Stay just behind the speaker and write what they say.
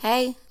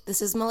Hey,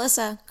 this is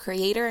Melissa,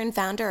 creator and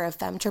founder of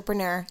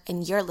Femtrepreneur,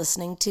 and you're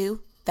listening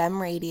to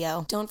Fem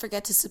Radio. Don't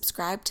forget to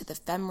subscribe to the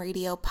Fem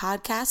Radio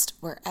podcast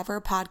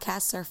wherever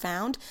podcasts are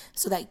found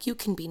so that you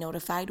can be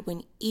notified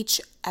when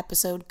each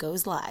episode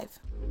goes live.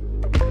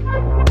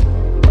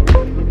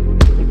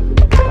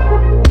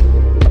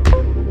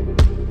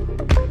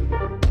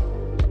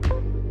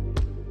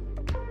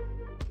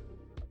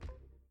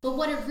 But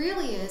what it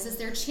really is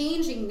they're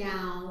changing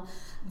now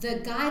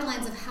the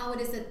guidelines of how it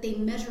is that they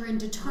measure and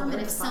determine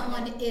if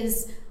someone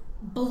is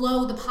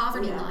below the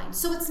poverty line.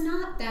 So it's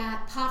not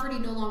that poverty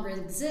no longer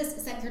exists,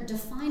 it's that you're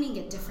defining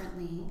it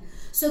differently.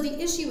 So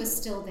the issue is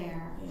still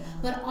there. Yeah.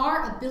 But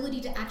our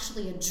ability to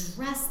actually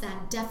address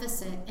that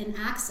deficit in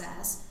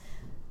access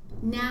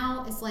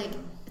now is like,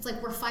 it's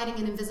like we're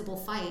fighting an invisible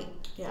fight.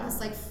 Yeah.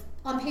 It's like,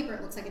 on paper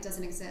it looks like it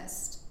doesn't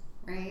exist,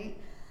 right?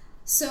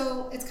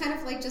 So it's kind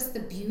of like just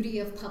the beauty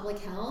of public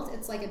health.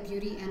 It's like a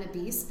beauty and a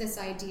beast, this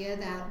idea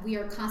that we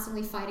are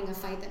constantly fighting a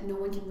fight that no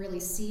one can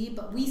really see,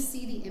 but we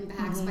see the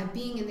impacts by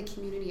being in the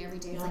community every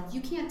day. It's like,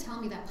 you can't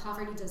tell me that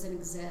poverty doesn't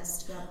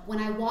exist. When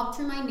I walk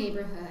through my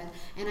neighborhood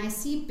and I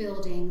see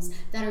buildings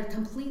that are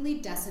completely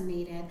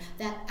decimated,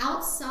 that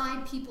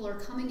outside people are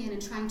coming in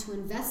and trying to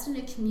invest in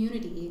a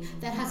community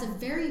that has a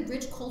very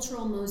rich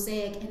cultural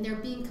mosaic, and they're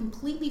being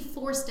completely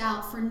forced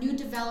out for new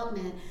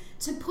development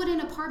to put in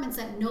apartments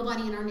that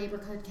nobody in our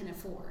neighborhood can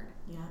afford.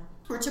 Yeah.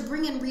 Or to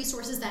bring in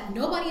resources that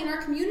nobody in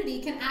our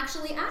community can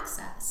actually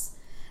access.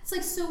 It's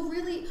like, so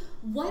really,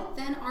 what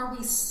then are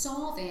we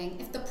solving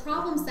if the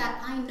problems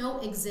that I know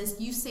exist,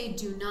 you say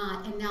do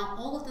not, and now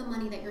all of the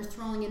money that you're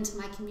throwing into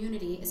my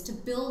community is to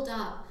build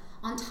up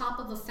on top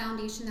of a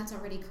foundation that's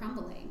already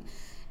crumbling?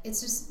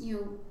 It's just,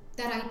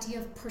 that idea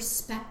of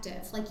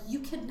perspective. Like, you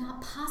could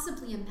not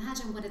possibly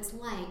imagine what it's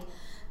like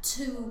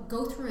to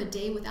go through a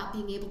day without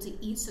being able to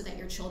eat so that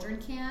your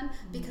children can,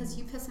 because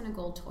you piss in a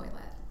gold toilet.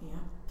 Yeah.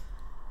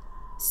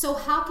 So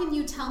how can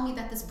you tell me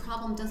that this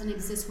problem doesn't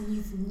exist when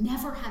you've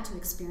never had to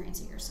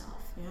experience it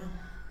yourself?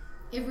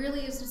 Yeah. It really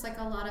is just like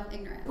a lot of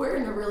ignorance. We're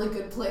in a really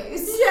good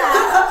place.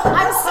 Yeah.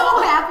 I'm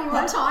so happy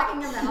we're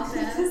talking about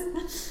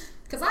this.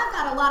 Because I've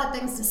got a lot of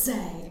things to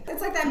say.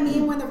 It's like that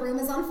meme when the room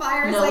is on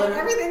fire. It's like,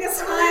 everything is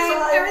fine.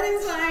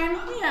 Everything's fine.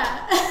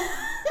 Yeah.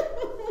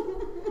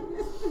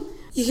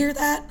 You hear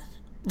that?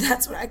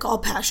 That's what I call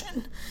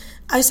passion.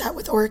 I sat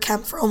with Ora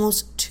Kemp for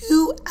almost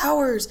 2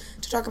 hours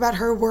to talk about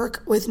her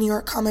work with New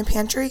York Common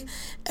Pantry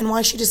and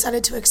why she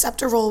decided to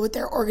accept a role with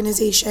their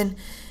organization.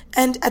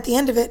 And at the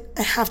end of it,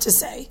 I have to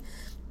say,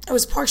 I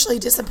was partially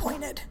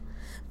disappointed,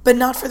 but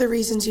not for the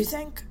reasons you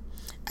think.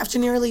 After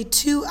nearly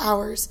 2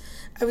 hours,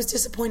 I was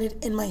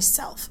disappointed in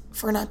myself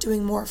for not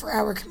doing more for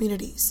our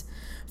communities,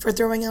 for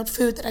throwing out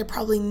food that I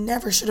probably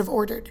never should have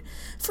ordered,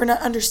 for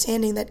not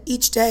understanding that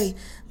each day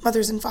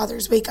mothers and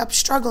fathers wake up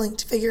struggling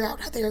to figure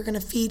out how they are going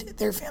to feed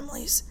their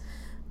families,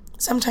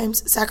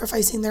 sometimes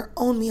sacrificing their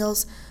own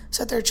meals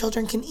so that their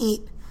children can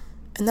eat.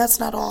 And that's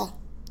not all.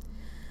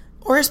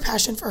 Ora's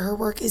passion for her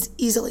work is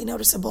easily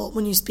noticeable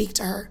when you speak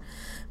to her,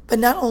 but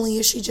not only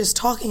is she just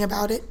talking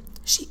about it,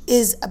 she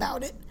is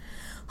about it.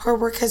 Her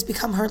work has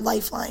become her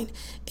lifeline,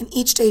 and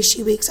each day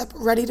she wakes up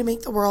ready to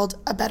make the world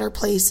a better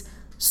place,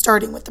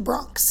 starting with the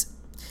Bronx.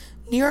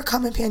 New York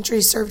Common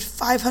Pantry served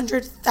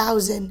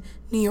 500,000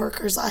 New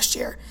Yorkers last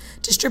year,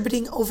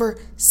 distributing over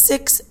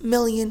 6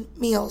 million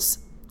meals.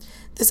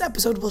 This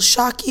episode will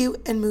shock you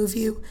and move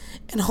you,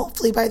 and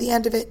hopefully by the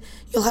end of it,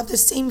 you'll have the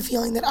same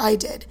feeling that I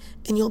did,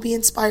 and you'll be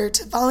inspired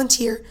to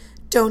volunteer,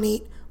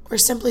 donate, or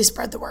simply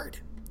spread the word.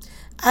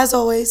 As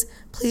always,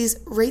 please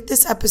rate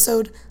this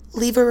episode,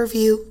 leave a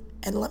review,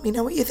 and let me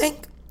know what you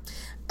think.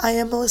 I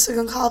am Melissa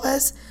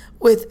Goncalves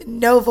with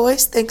no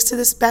voice thanks to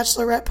this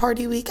bachelorette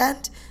party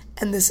weekend,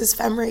 and this is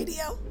Fem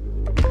Radio.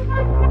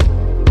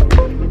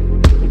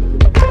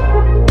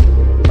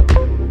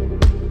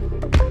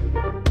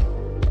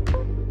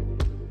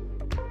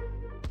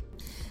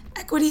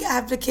 Equity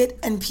advocate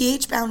and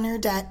PH-bound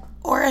nerdette,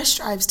 Ora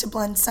strives to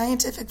blend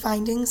scientific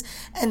findings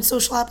and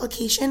social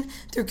application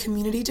through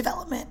community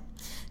development.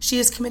 She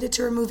is committed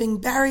to removing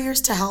barriers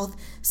to health,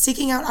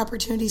 seeking out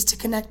opportunities to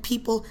connect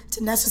people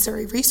to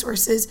necessary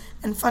resources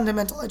and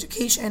fundamental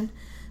education,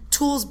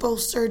 tools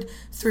bolstered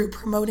through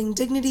promoting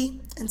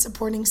dignity and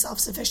supporting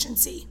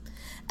self-sufficiency.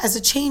 As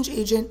a change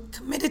agent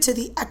committed to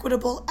the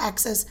equitable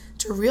access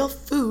to real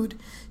food,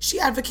 she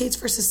advocates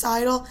for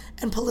societal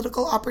and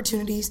political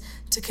opportunities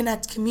to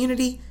connect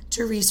community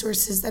to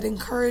resources that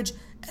encourage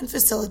and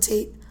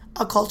facilitate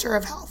a culture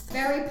of health.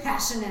 Very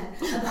passionate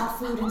about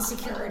food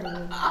insecurity.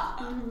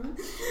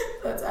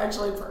 That's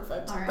actually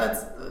perfect. Right.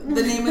 That's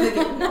the name of the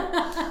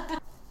game.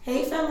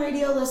 Hey Fem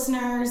Radio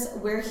listeners,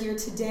 we're here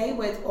today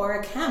with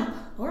Ora Kemp.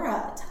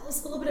 Ora, tell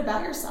us a little bit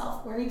about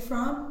yourself. Where are you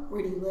from?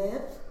 Where do you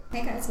live?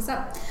 Hey guys, what's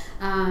up?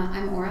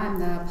 I'm Ora. I'm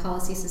the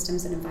Policy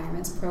Systems and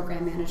Environments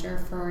Program Manager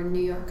for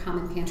New York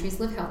Common Pantry's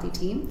Live Healthy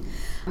team.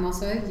 I'm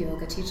also a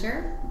yoga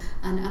teacher,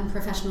 an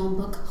unprofessional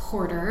book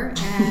hoarder,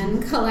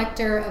 and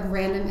collector of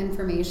random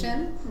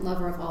information,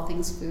 lover of all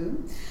things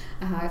food.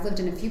 I've lived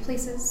in a few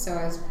places, so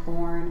I was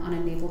born on a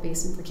naval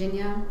base in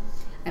Virginia.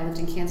 I lived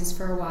in Kansas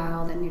for a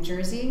while, then New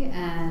Jersey,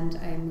 and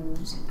I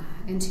moved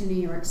into New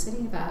York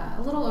City about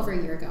a little over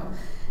a year ago.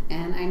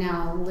 And I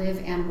now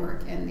live and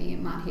work in the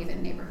Mont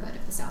Haven neighborhood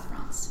of the South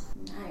Bronx.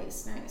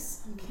 Nice.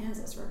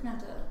 Kansas. We're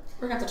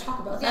gonna have to talk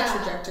about that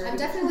trajectory. I'm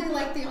definitely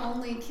like the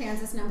only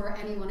Kansas number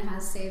anyone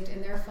has saved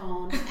in their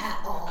phone at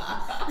all.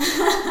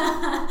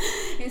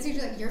 It's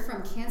usually like, you're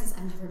from Kansas.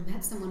 I've never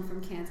met someone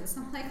from Kansas.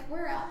 I'm like,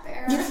 we're out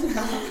there.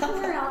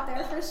 We're out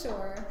there for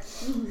sure.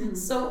 Mm-hmm.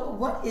 So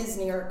what is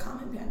New York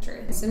Common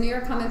Pantry? So New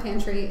York Common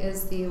Pantry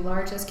is the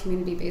largest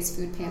community-based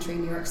food pantry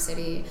in New York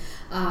City.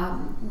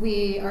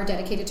 We are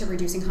dedicated to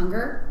reducing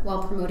hunger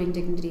while promoting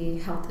dignity,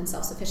 health, and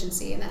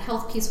self-sufficiency. And that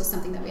health piece was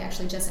something that we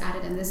actually just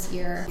added in this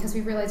year because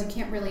we realized you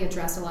can't really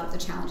address a lot of the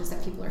challenges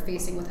that people are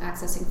facing with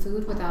accessing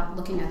food without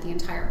looking at the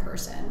entire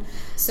person.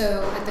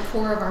 So at the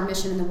core of our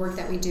mission and the work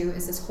that we do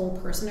is this whole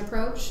person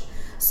approach.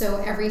 So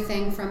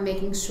everything from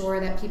making sure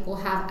that people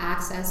have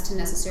access to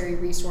necessary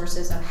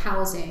resources of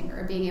housing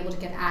or being able to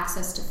get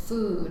access to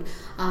food,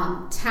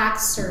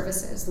 tax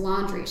services,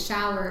 laundry,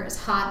 showers,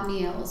 hot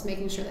meals,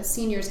 making sure that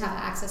seniors have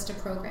access to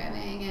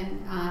programming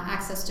and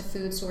access to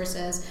food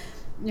sources.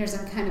 There's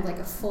a kind of like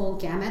a full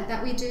gamut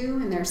that we do,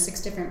 and there are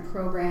 6 different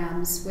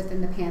programs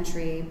within the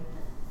pantry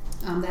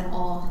that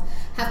all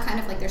have kind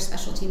of like their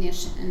specialty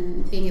niche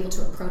in being able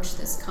to approach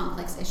this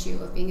complex issue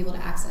of being able to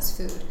access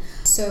food.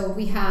 So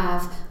we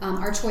have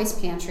our choice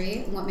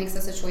pantry. What makes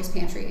us a choice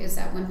pantry is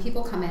that when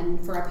people come in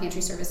for our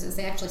pantry services,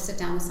 they actually sit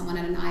down with someone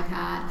at an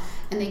iPad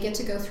and they get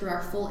to go through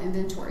our full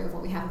inventory of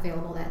what we have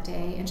available that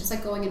day. And just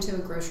like going into a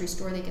grocery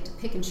store, they get to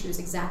pick and choose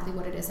exactly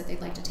what it is that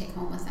they'd like to take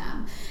home with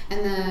them.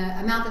 And the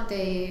amount that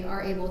they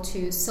are able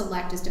to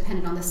select is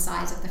dependent on the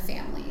size of the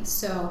family.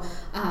 So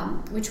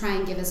we try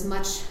and give as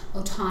much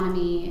autonomy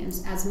and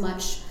as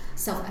much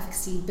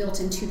self-efficacy built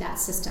into that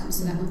system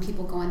so that when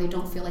people go in, they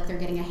don't feel like they're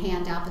getting a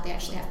handout, but they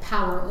actually have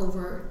power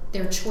over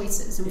their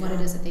choices and what it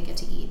is that they get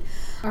to eat.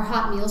 Our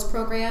hot meals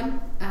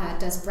program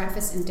does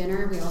breakfast and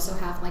dinner. We also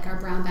have like our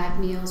brown bag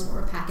meals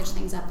where we package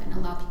things up and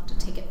allow people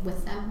to take it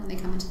with them when they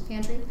come into the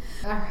pantry.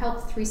 Our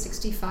Help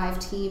 365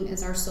 team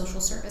is our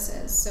social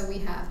services. So we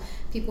have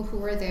people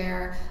who are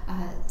there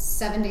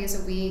 7 days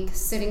a week,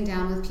 sitting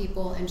down with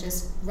people and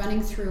just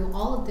running through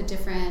all of the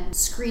different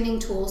screening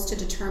tools to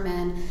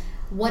determine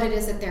what it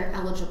is that they're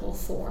eligible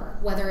for,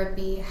 whether it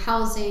be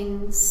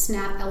housing,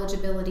 SNAP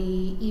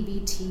eligibility,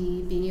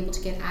 EBT, being able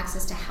to get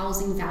access to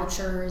housing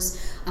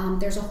vouchers.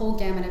 There's a whole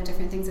gamut of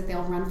different things that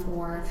they'll run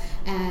for,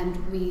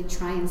 and we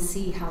try and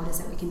see how it is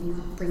that we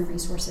can bring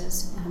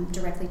resources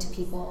directly to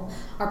people.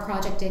 Our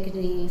Project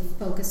Dignity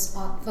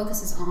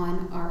focuses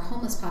on our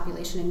homeless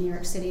population in New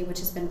York City, which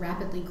has been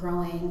rapidly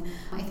growing.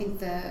 I think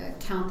the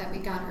count that we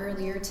got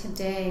earlier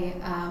today,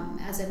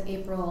 as of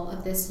April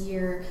of this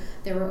year,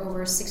 there were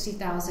over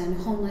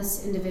 60,000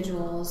 homeless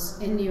individuals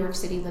in New York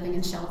City living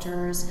in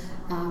shelters.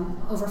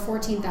 Over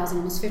 14,000,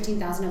 almost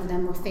 15,000 of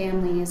them were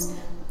families,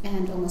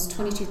 and almost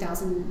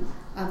 22,000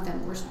 of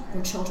them were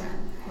children.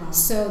 Wow.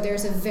 So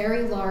there's a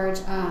very large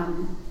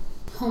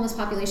homeless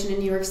population in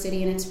New York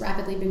City, and it's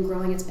rapidly been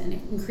growing. It's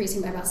been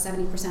increasing by about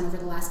 70% over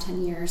the last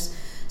 10 years.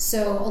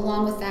 So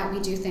along with that, we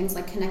do things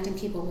like connecting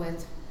people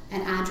with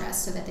an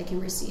address so that they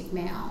can receive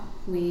mail.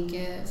 We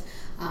give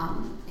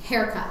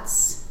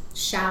haircuts,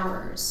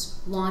 showers,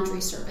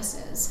 laundry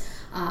services,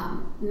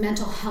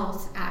 mental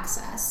health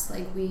access.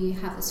 Like, we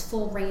have this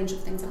full range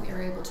of things that we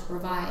are able to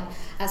provide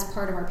as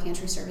part of our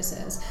pantry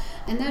services.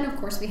 And then, of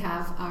course, we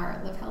have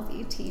our Live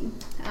Healthy team,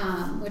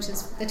 which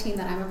is the team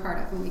that I'm a part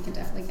of, and we can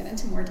definitely get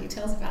into more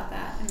details about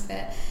that in a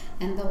bit.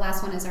 And the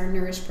last one is our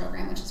Nourish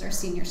program, which is our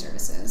senior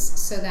services.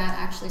 So that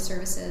actually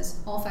services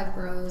all 5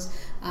 boroughs.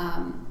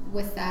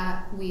 With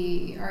that,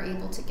 we are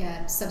able to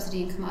get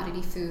subsidy and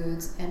commodity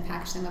foods and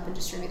package them up and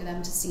distribute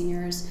them to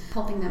seniors,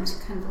 helping them to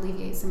kind of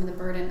alleviate some of the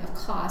burden of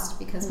cost,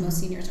 because most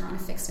seniors are on a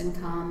fixed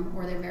income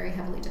or they're very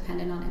heavily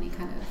dependent on any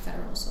kind of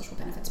federal social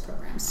benefits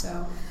program.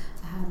 So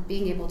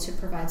being able to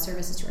provide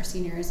services to our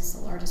seniors, it's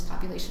the largest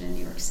population in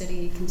New York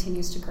City,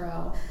 continues to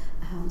grow.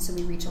 So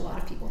we reach a lot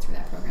of people through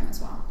that program as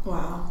well.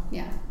 Wow.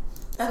 Yeah.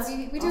 That's so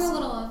we awesome. do a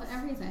little of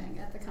everything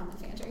at the Common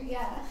Pantry.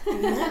 Yeah.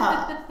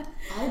 Yeah,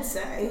 I'd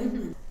say.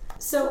 Mm-hmm.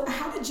 So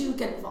how did you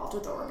get involved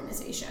with the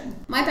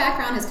organization? My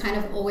background has kind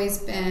of always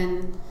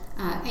been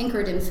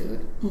anchored in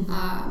food.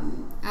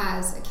 Mm-hmm.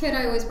 As a kid,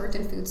 I always worked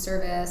in food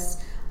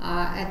service.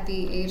 At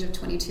the age of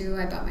 22,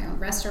 I bought my own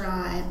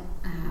restaurant.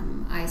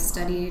 I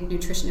studied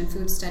nutrition and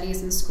food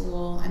studies in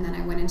school, and then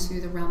I went into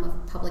the realm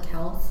of public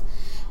health.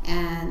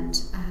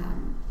 And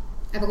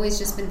I've always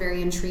just been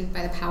very intrigued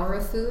by the power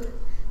of food.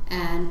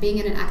 And being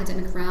in an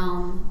academic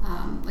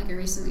realm, like I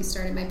recently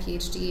started my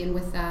PhD, and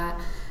with that,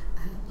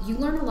 you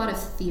learn a lot of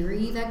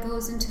theory that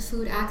goes into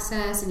food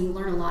access, and you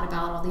learn a lot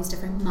about all these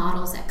different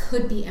models that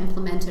could be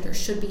implemented or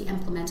should be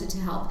implemented to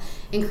help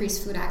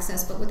increase food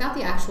access. But without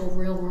the actual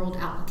real-world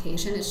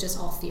application, it's just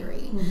all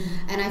theory.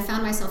 Mm-hmm. And I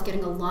found myself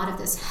getting a lot of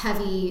this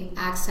heavy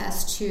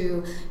access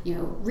to,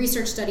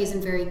 research studies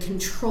in very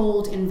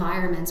controlled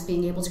environments,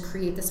 being able to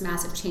create this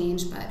massive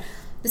change. But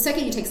The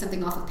second you take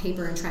something off of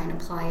paper and try and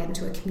apply it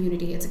into a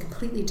community, it's a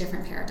completely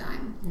different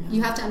paradigm. Yeah.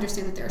 You have to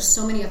understand that there are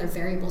so many other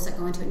variables that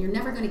go into it, and you're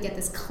never going to get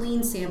this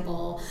clean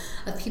sample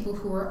of people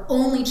who are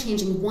only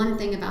changing one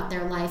thing about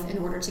their life in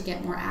order to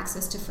get more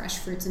access to fresh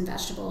fruits and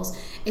vegetables.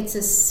 It's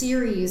a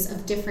series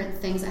of different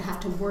things that have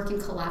to work in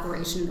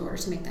collaboration in order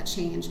to make that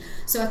change.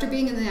 So after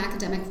being in the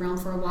academic realm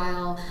for a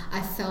while,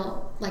 I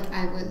felt like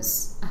I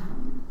was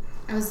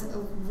a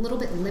little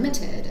bit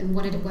limited in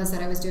what it was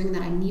that I was doing, and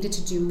that I needed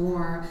to do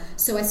more.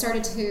 So I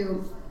started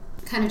to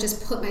kind of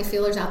just put my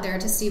feelers out there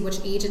to see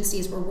which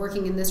agencies were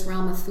working in this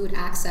realm of food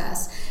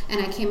access. And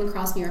I came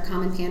across New York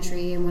Common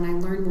Pantry, and when I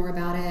learned more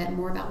about it,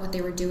 more about what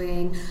they were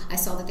doing, I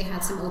saw that they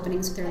had some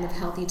openings with their Live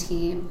Healthy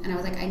team, and I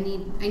was like, I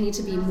need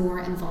to be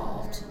more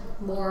involved,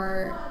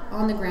 more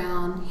on the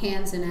ground,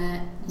 hands in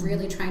it,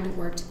 really trying to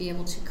work to be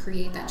able to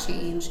create that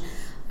change.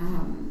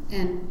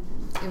 And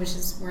it was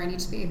just where I need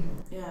to be.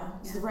 Yeah,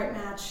 it's the right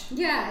match.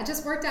 Yeah, it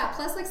just worked out.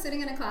 Plus, like,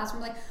 sitting in a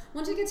classroom, like,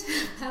 once you get to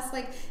past,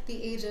 like,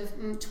 the age of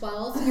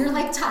 12, you're,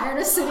 like, tired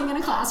of sitting in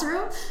a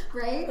classroom,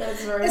 right?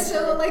 That's very true.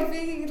 So, like,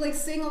 being, like,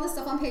 seeing all this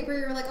stuff on paper,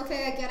 you're like,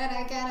 okay, I get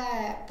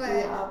it.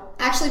 But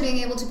actually being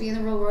able to be in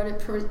the real world, it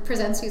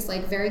presents these,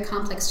 like, very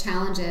complex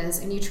challenges,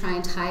 and you try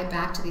and tie it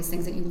back to these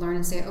things that you learn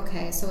and say,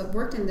 okay, so it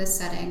worked in this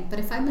setting, but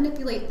if I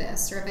manipulate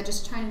this, or if I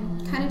just try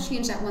and kind of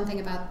change that one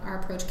thing about our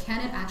approach,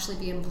 can it actually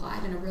be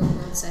applied in a real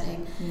world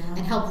setting and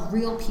help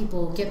real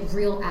people get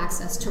real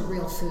access to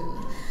real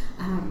food?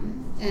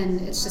 And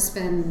it's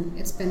been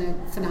a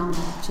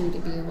phenomenal opportunity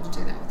to be able to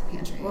do that with the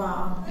pantry.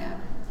 Wow. Yeah.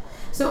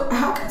 So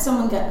how can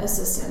someone get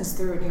assistance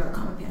through New York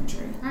Common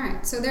Pantry? All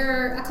right. So there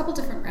are a couple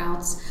different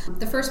routes.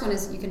 The first one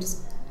is you can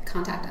just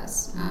contact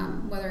us,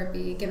 whether it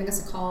be giving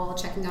us a call,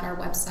 checking out our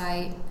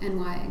website,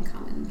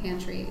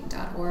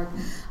 nycommonpantry.org,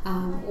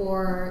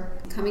 or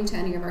coming to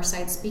any of our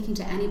sites, speaking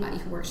to anybody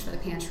who works for the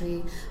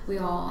pantry. We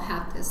all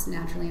have this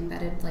naturally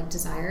embedded, like,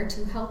 desire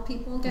to help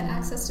people get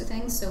access to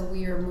things, so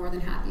we are more than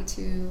happy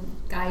to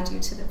guide you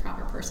to the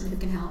proper person who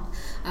can help.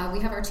 We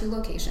have our 2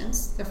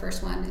 locations. The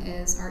first one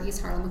is our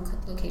East Harlem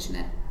location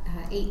at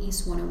 8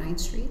 East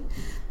 109th Street.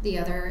 The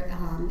other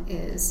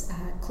is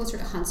closer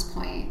to Hunts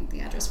Point.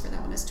 The address for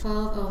that one is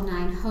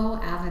 1209 Hoe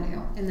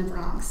Avenue in the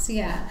Bronx.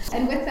 Yeah.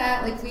 And with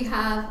that, like, we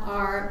have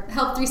our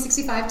Help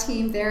 365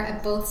 team there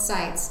at both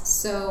sites.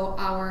 So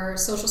our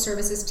social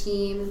services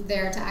team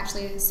there to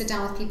actually sit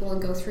down with people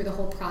and go through the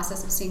whole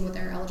process of seeing what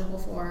they're eligible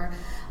for.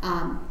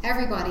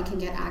 Everybody can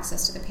get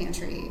access to the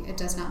pantry. It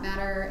does not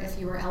matter if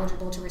you are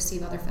eligible to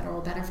receive other federal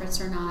benefits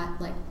or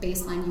not. Like,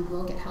 baseline, you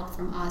will get help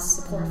from us,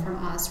 support from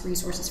us,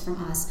 resources from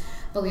us,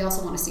 but we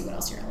also want to see what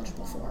else you're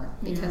eligible for,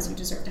 because you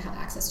deserve to have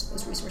access to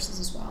those resources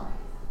as well.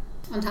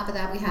 On top of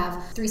that, we have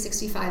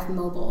 365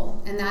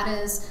 Mobile, and that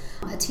is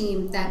a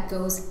team that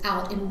goes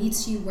out and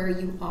meets you where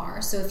you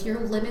are. So if you're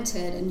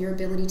limited in your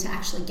ability to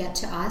actually get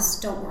to us,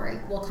 don't worry,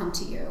 we'll come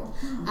to you.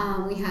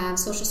 We have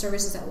social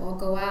services that will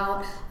go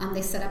out.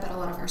 They set up at a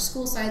lot of our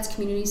school sites,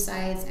 community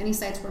sites, any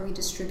sites where we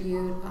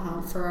distribute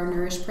for our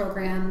Nourish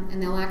program,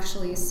 and they'll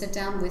actually sit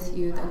down with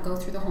you. They'll go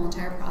through the whole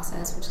entire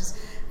process, which has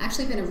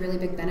actually been a really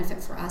big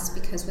benefit for us,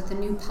 because with the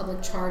new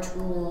public charge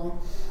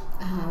rule,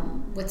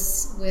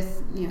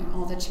 with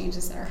all the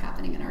changes that are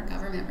happening in our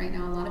government right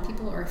now, a lot of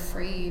people are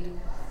afraid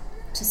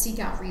to seek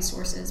out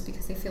resources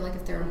because they feel like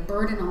if they're a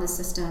burden on the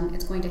system,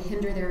 it's going to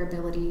hinder their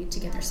ability to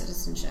get their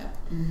citizenship.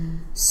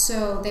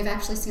 So they've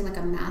actually seen, like,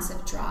 a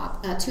massive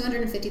drop.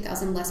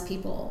 250,000 less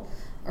people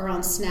are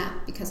on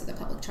SNAP because of the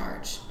public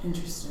charge.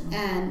 Interesting.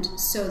 And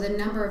so the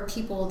number of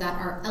people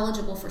that are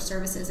eligible for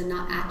services and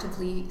not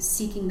actively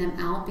seeking them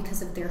out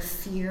because of their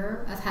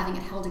fear of having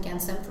it held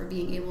against them for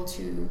being able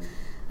to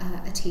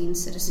attain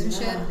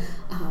citizenship,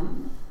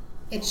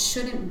 it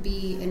shouldn't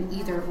be an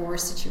either-or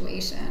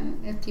situation.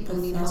 If people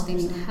need help, they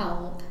need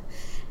help.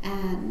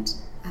 And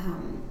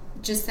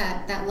just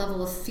that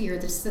level of fear,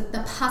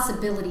 the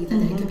possibility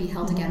that it could be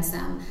held against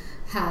them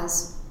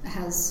has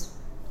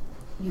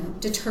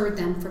deterred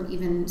them from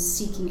even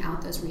seeking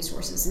out those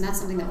resources. And that's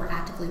something that we're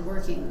actively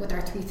working with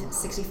our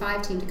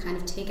 365 team to kind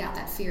of take out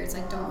that fear. It's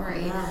like, don't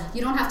worry.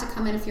 You don't have to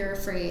come in if you're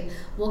afraid.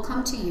 We'll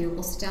come to you.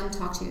 We'll sit down and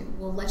talk to you.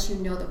 We'll let you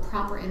know the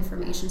proper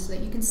information so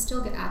that you can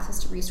still get access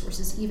to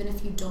resources, even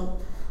if you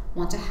don't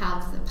want to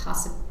have the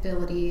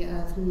possibility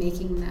of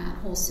making that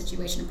whole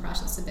situation and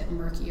process a bit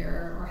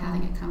murkier, or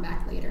having it come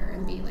back later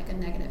and be like a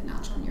negative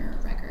notch on your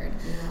record.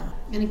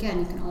 And again,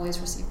 you can always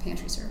receive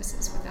pantry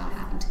services without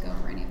having to go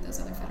for any of those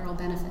other federal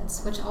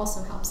benefits, which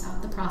also helps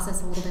out the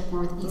process a little bit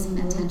more with easing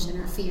that tension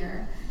or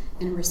fear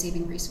in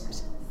receiving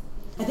resources.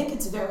 I think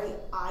it's very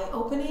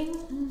eye-opening.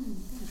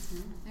 Thanks,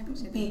 man. I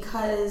appreciate that.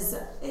 Because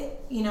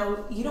you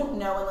don't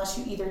know unless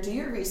you either do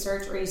your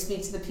research or you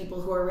speak to the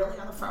people who are really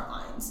on the front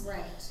lines.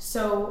 Right.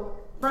 So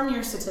from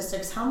your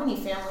statistics, how many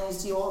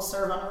families do you all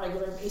serve on a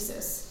regular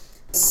basis?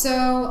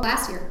 So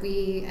last year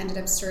we ended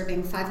up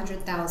serving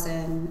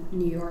 500,000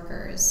 New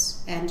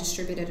Yorkers and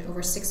distributed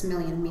over 6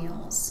 million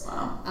meals.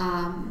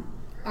 Wow.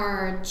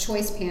 Our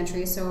choice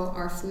pantry, so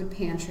our food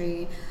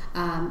pantry,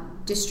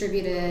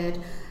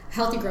 distributed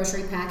healthy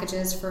grocery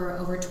packages for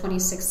over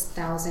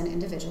 26,000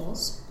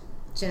 individuals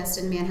just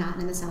in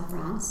Manhattan and the South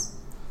Bronx.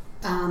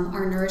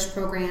 Our Nourish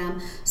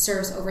program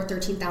serves over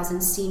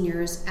 13,000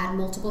 seniors at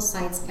multiple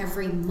sites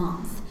every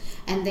month.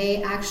 And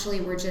they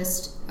actually were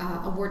just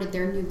awarded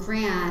their new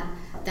grant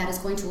that is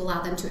going to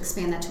allow them to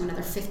expand that to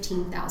another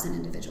 15,000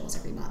 individuals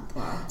every month.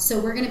 Wow. So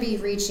we're going to be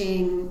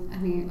reaching,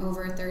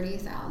 over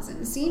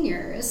 30,000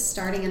 seniors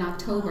starting in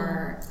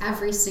October,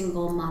 every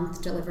single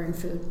month, delivering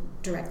food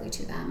directly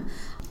to them.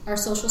 Our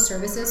social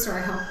services, so our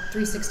Help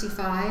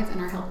 365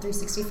 and our Help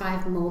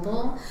 365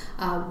 mobile,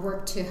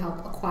 work to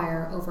help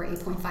acquire over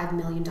 $8.5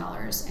 million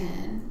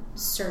in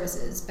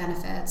services,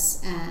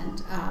 benefits,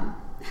 and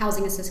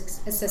housing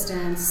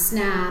assistance,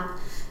 SNAP,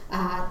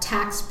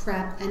 tax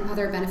prep, and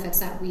other benefits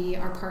that we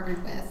are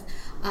partnered with.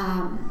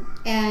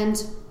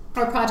 And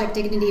our Project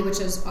Dignity,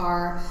 which is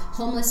our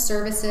homeless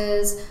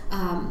services,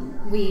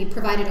 we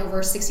provided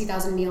over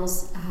 60,000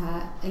 meals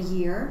a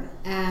year,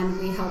 and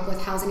we help with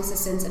housing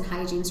assistance and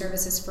hygiene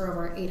services for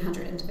over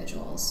 800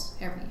 individuals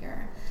every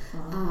year.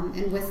 Wow.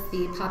 And with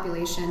the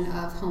population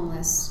of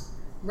homeless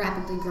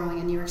rapidly growing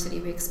in New York City,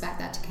 we expect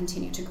that to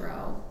continue to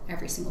grow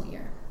every single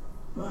year.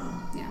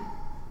 Wow. Yeah.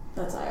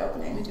 That's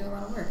eye-opening. We do a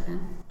lot of work, man.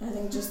 I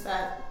think just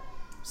that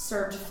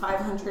served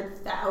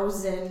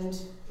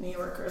 500,000 New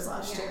Yorkers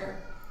last year.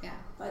 Yeah.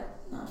 Like,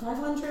 not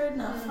 500,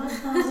 not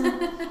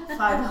 5,000,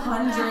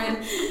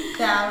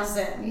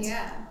 500,000.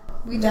 Yeah.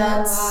 We do a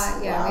lot.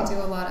 Yeah, wow. We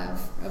do a lot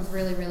of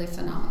really, really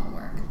phenomenal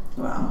work.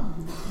 Wow.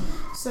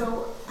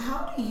 So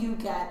how do you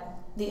get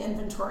the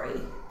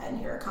inventory at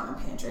New York Common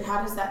Pantry?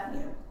 How does that,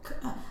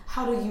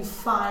 how do you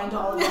find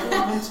all of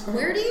that inventory?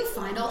 Where do you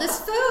find all this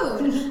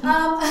food?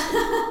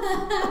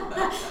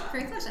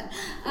 Great question.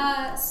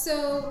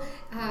 So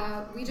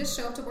we just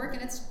show up to work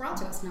and it's brought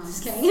to us. No, I'm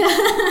just kidding.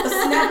 A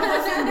snap of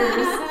the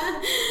fingers.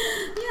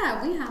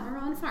 Yeah, we have our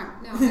own farm.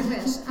 No, I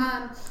wish.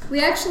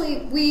 We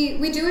actually,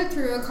 we do it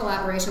through a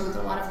collaboration with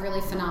a lot of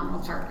really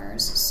phenomenal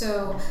partners.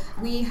 So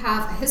we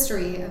have a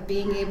history of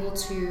being able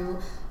to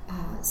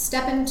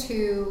step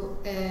into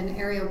an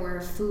area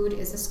where food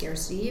is a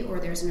scarcity or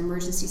there's an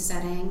emergency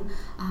setting,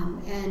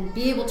 and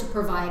be able to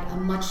provide a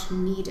much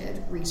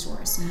needed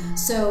resource. Mm-hmm.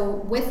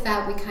 So with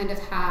that, we kind of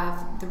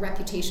have the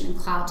reputation and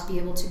clout to be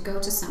able to go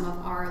to some of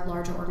our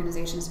larger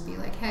organizations and be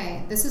like,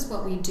 hey, this is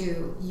what we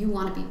do. You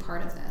want to be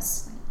part of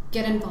this.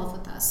 Get involved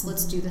with us.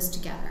 Let's do this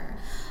together.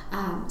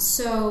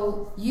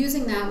 So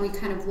using that, we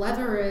kind of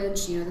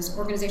leverage, this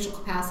organizational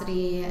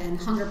capacity and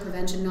hunger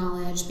prevention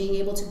knowledge, being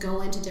able to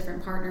go into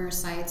different partner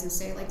sites and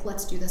say, like,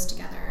 let's do this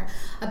together.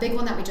 A big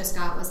one that we just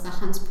got was the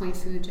Hunts Point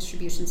Food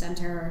Distribution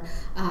Center,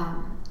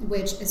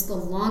 which is the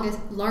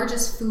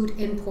largest food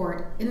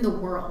import in the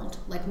world.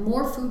 Like,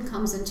 more food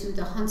comes into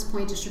the Hunts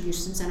Point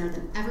Distribution Center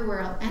than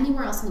anywhere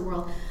else in the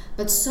world,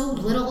 but so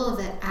little of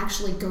it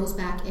actually goes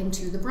back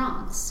into the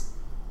Bronx.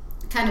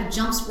 Kind of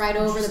jumps right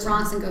over the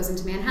Bronx and goes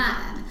into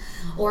Manhattan,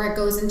 or it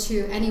goes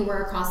into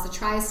anywhere across the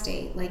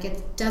tri-state. Like,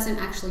 it doesn't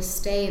actually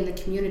stay in the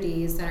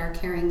communities that are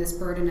carrying this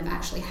burden of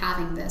actually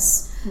having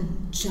this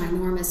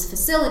ginormous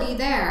facility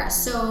there.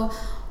 So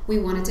we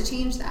wanted to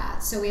change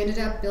that. So we ended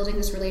up building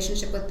this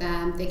relationship with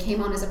them. They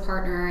came on as a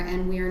partner,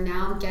 and we are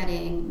now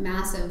getting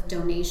massive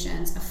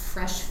donations of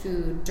fresh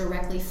food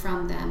directly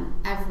from them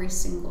every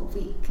single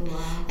week. Wow.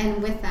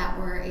 And with that,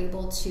 we're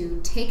able to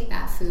take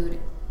that food,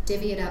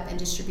 divvy it up, and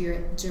distribute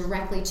it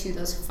directly to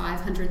those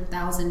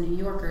 500,000 New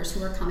Yorkers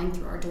who are coming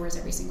through our doors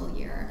every single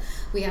year.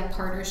 We have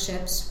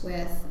partnerships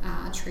with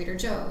Trader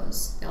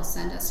Joe's. They'll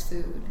send us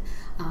food.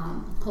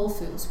 Whole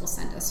Foods will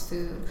send us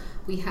food.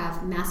 We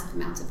have massive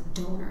amounts of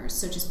donors,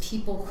 so just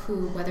people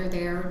who, whether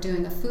they're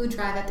doing a food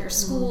drive at their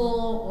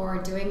school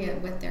or doing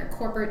it with their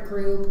corporate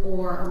group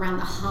or around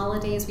the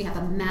holidays, we have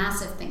a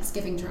massive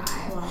Thanksgiving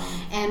drive. Wow.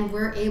 And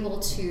we're able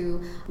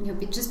to,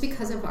 just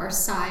because of our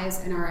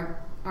size and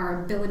our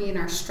ability and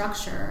our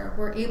structure,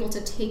 we're able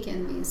to take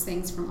in these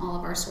things from all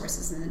of our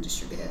sources and then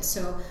distribute it.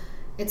 So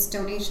it's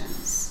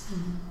donations.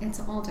 Mm-hmm. It's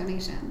all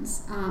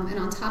donations. And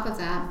on top of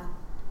that,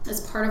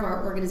 as part of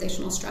our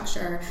organizational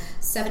structure,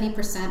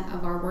 70%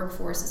 of our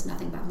workforce is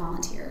nothing but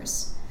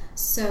volunteers.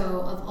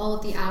 So of all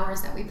of the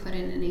hours that we put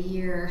in a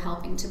year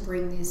helping to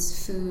bring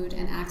these food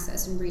and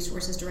access and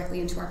resources directly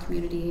into our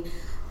community,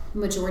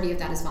 majority of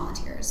that is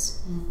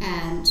volunteers. Mm-hmm.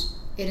 And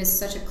it is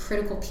such a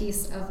critical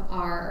piece of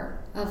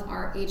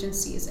our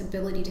agency's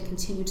ability to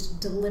continue to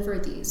deliver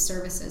these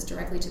services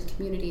directly to the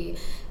community,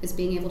 is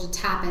being able to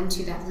tap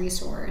into that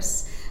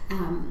resource,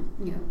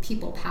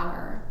 people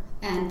power,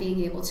 and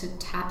being able to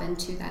tap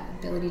into that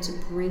ability to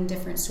bring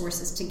different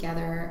sources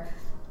together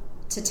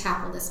to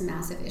tackle this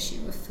massive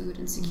issue of food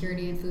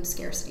insecurity and food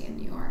scarcity in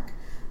New York.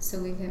 So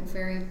we get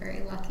very,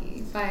 very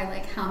lucky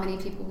by how many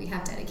people we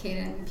have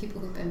dedicated, and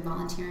people who've been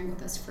volunteering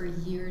with us for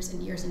years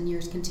and years and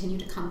years continue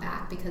to come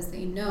back because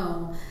they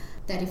know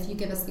that if you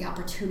give us the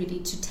opportunity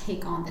to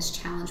take on this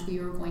challenge, we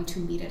are going to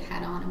meet it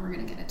head on and we're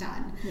going to get it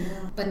done. Yeah.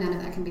 But none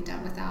of that can be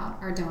done without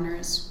our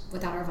donors,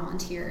 without our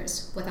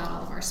volunteers, without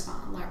all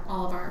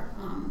of our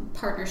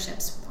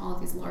partnerships with all of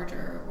these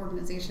larger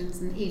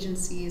organizations and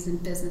agencies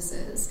and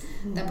businesses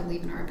that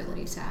believe in our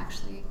ability to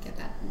actually get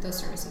those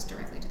services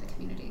directly to the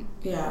community.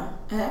 Yeah,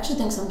 I actually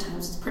think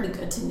sometimes it's pretty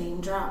good to name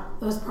drop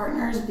those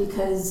partners,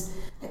 because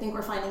I think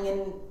we're finding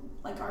in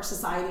like our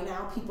society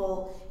now,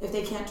 people, if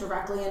they can't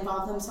directly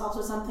involve themselves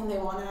with something, they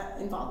want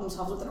to involve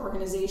themselves with an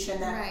organization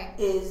that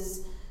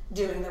is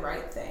doing the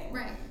right thing.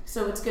 Right.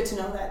 So it's good to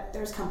know that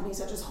there's companies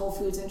such as Whole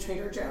Foods and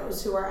Trader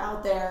Joe's who are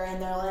out there and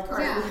they're like, all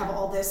right, we have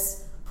all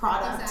this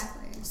product. Exactly.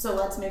 So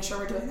let's make sure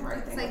we're doing the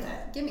right thing with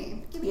it. Give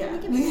me.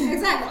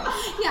 Exactly.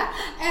 Yeah.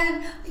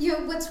 And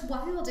what's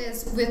wild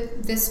is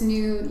with this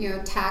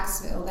new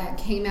tax bill that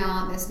came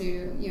out, this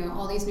new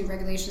all these new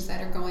regulations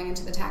that are going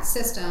into the tax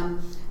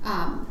system,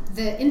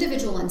 the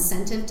individual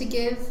incentive to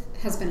give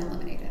has been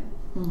eliminated.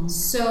 Mm-hmm.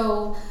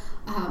 So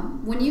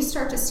when you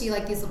start to see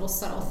like these little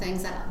subtle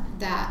things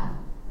that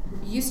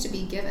used to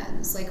be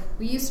givens, like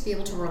we used to be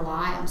able to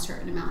rely on a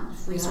certain amount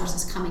of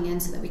resources coming in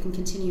so that we can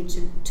continue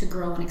to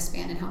grow and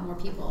expand and help more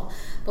people.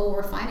 But what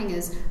we're finding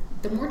is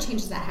the more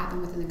changes that happen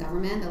within the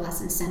government, the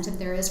less incentive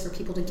there is for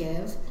people to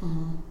give,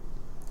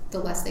 the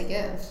less they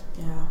give.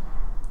 Yeah.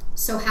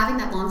 So having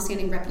that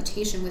long-standing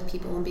reputation with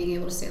people and being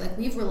able to say, like,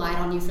 we've relied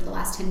on you for the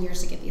last 10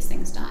 years to get these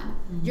things done.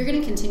 You're going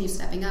to continue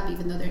stepping up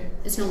even though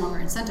it's no longer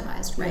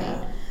incentivized, right?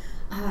 Yeah.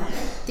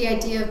 The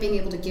idea of being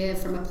able to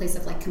give from a place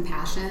of like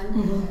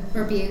compassion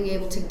or being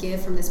able to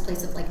give from this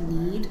place of like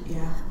need,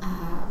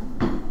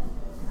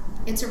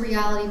 it's a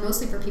reality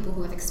mostly for people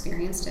who have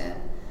experienced it.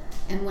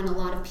 And when a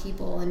lot of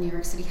people in New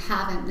York City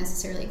haven't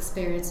necessarily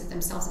experienced it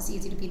themselves, it's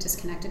easy to be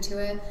disconnected to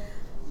it.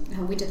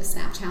 We did the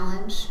SNAP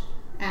Challenge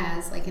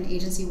as like an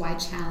agency-wide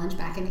challenge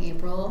back in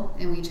April,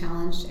 and we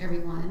challenged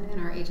everyone in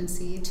our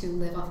agency to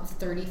live off of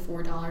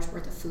 $34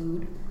 worth of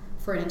food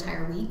for an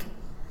entire week.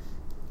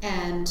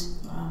 And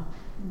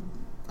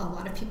a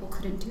lot of people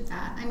couldn't do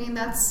that. I mean,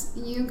 that's,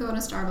 you go to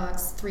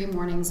Starbucks 3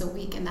 mornings a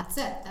week and that's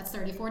it. That's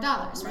 $34,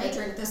 right? My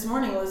drink this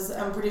morning was,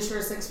 I'm pretty sure,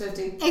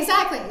 $6.50.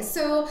 Exactly.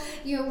 So,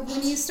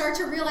 when you start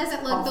to realize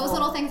that, look, those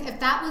little things, if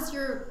that was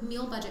your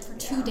meal budget for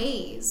 2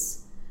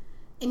 days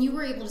and you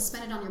were able to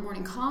spend it on your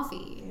morning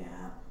coffee,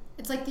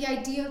 it's like the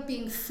idea of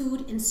being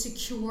food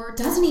insecure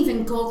doesn't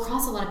even go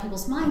across a lot of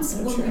people's minds.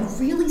 So when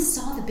we really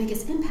saw the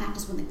biggest impact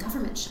is when the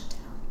government shut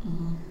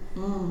down.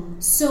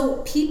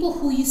 So people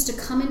who used to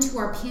come into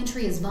our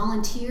pantry as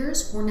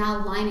volunteers were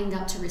now lining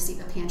up to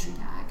receive a pantry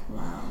bag.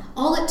 Wow.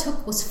 All it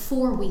took was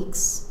 4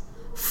 weeks.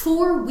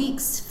 4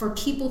 weeks for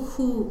people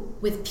who,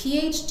 with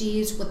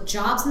PhDs, with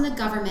jobs in the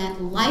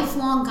government,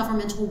 lifelong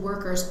governmental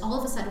workers, all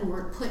of a sudden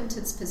were put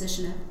into this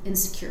position of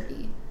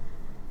insecurity.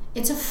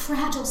 It's a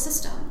fragile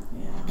system,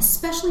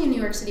 especially in New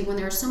York City when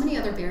there are so many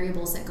other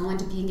variables that go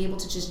into being able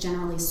to just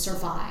generally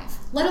survive,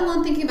 let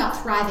alone thinking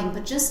about thriving,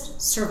 but just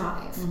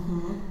survive.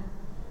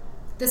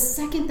 The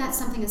second that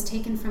something is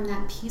taken from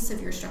that piece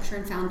of your structure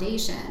and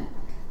foundation,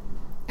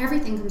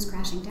 everything comes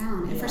crashing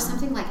down. And for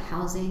something like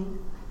housing,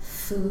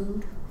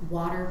 food,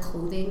 water,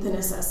 clothing, the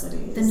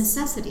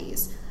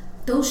necessities,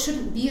 those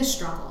shouldn't be a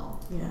struggle,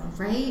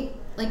 right?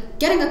 Like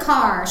getting a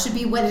car should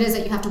be what it is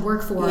that you have to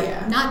work for,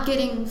 not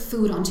getting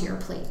food onto your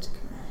plate.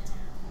 Correct.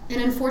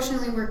 And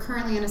unfortunately, we're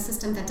currently in a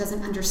system that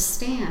doesn't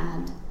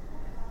understand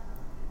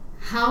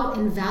how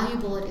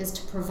invaluable it is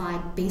to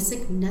provide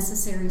basic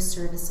necessary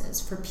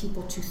services for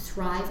people to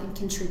thrive and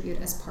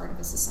contribute as part of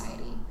a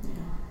society.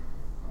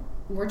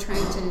 We're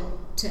trying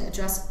to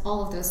address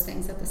all of those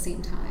things at the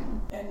same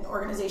time. An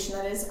organization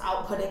that is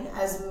outputting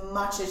as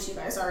much as you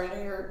guys are,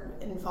 you're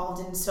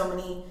involved in so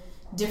many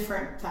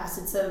different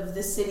facets of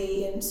the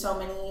city and so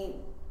many,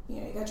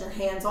 you got your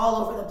hands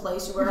all over the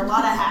place, you wear a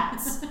lot of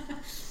hats.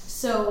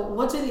 So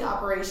what do the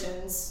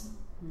operations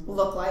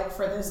look like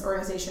for this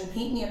organization?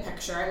 Paint me a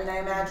picture. I mean, I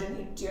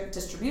imagine, do you have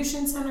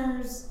distribution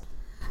centers?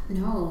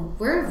 No,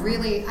 we're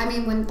really,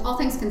 when all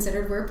things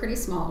considered, we're a pretty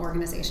small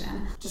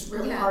organization. Just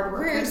really hard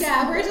workers.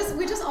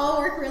 We just all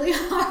work really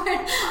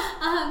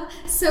hard.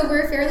 So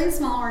we're a fairly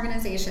small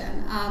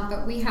organization,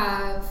 but we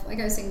have, like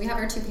I was saying, we have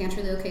our 2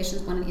 pantry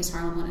locations, one in East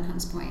Harlem, one in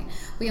Hunts Point.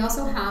 We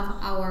also have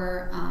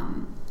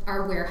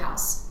our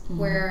warehouse,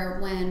 where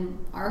when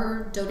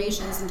our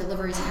donations and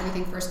deliveries and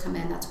everything first come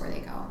in, that's where they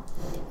go.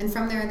 And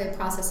from there, they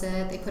process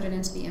it, they put it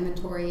into the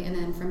inventory, and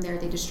then from there,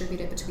 they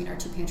distribute it between our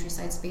 2 pantry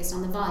sites based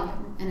on the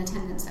volume and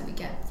attendance that we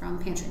get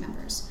from pantry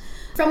members.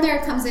 From there,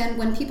 it comes in,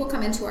 when people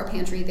come into our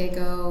pantry, they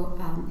go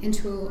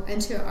into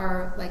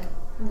our,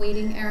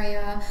 waiting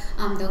area.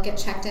 They'll get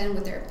checked in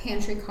with their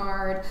pantry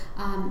card,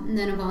 and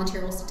then a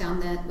volunteer will sit down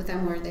with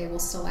them where they will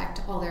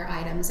select all their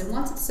items. And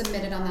once it's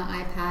submitted on the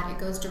iPad, it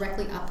goes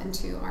directly up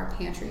into our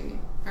pantry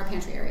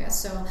area.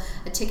 So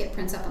a ticket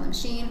prints up on the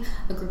machine,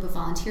 a group of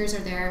volunteers are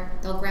there,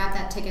 they'll grab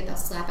that ticket, they'll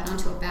slap it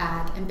onto a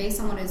bag, and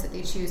based on what it is that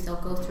they choose, they'll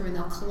go through and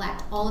they'll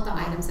collect all of the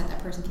items that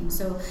person came.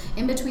 So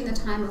in between the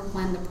time of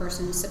when the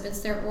person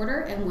submits their order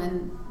and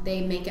when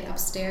they make it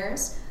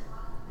upstairs,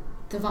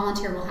 the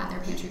volunteer will have their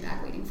pantry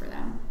bag waiting for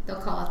them.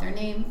 They'll call out their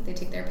name, they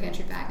take their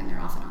pantry bag, and they're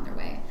off and on their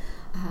way.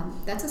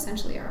 That's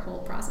essentially our whole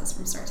process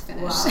from start to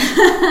finish.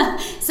 Wow.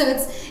 So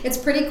it's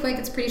pretty quick,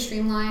 it's pretty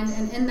streamlined,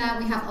 and in that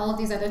we have all of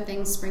these other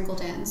things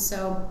sprinkled in.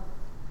 So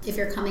if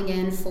you're coming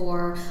in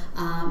for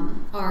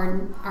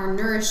our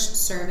Nourish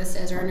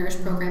services, or our Nourish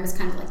program is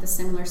kind of like the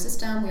similar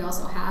system. We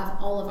also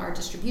have all of our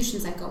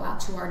distributions that go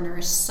out to our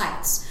Nourish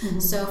sites. Mm-hmm.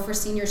 So for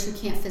seniors who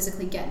can't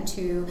physically get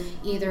into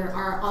either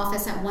our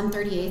office at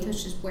 138th,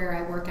 which is where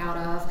I work out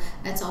of,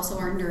 it's also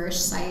our Nourish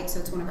site, so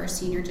it's one of our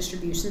senior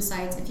distribution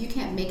sites. If you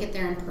can't make it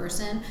there in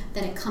person,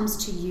 then it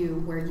comes to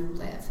you where you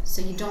live.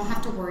 So you don't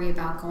have to worry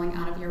about going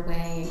out of your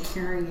way and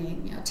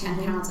carrying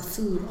 10 pounds of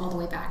food all the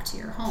way back to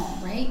your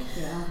home, right?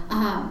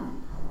 Yeah.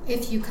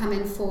 If you come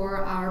in for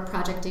our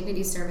Project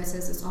Dignity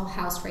services, it's all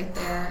housed right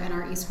there in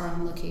our East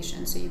Harlem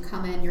location. So you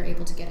come in, you're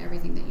able to get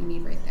everything that you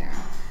need right there.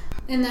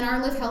 And then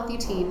our Live Healthy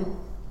team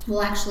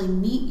will actually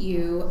meet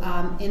you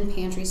in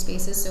pantry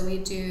spaces. So we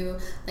do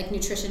like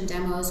nutrition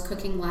demos,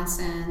 cooking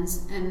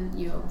lessons, and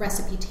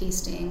recipe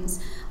tastings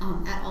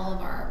at all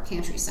of our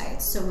pantry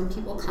sites. So when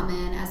people come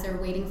in, as they're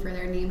waiting for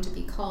their name to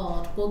be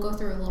called, we'll go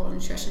through a little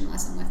nutrition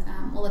lesson with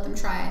them. We'll let them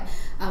try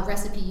a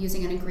recipe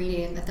using an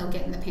ingredient that they'll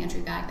get in the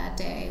pantry bag that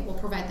day. We'll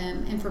provide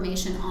them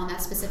information on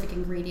that specific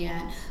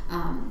ingredient,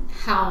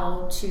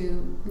 how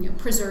to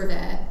preserve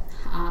it,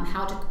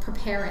 how to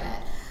prepare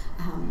it.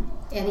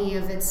 Any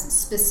of its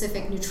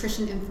specific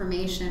nutrition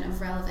information of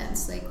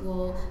relevance. Like,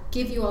 we'll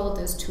give you all of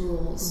those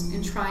tools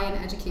and try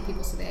and educate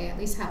people so they at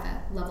least have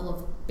that level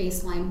of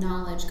baseline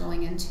knowledge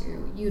going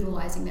into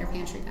utilizing their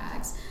pantry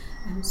bags.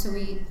 So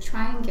we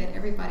try and get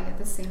everybody at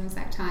the same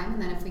exact time,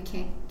 and then if we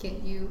can't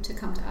get you to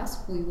come to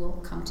us, we will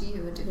come to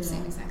you and do the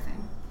same exact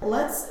thing.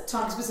 Let's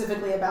talk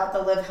specifically about the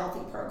Live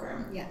Healthy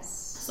program.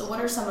 Yes. So what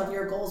are some of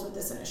your goals with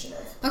this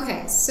initiative?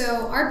 Okay,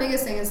 so our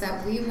biggest thing is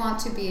that we want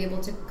to be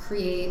able to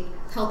create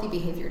healthy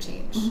behavior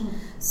change. Mm-hmm.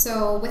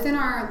 So within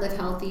our Live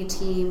Healthy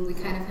team, we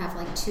kind of have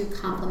like two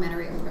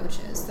complementary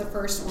approaches. The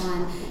first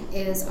one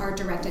is our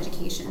direct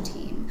education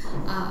team.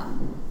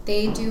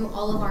 They do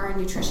all of our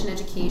nutrition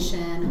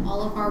education,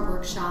 all of our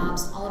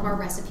workshops, all of our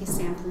recipe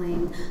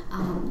sampling.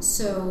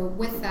 So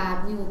with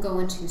that, we will go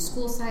into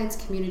school sites,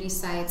 community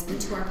sites,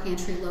 into our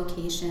pantry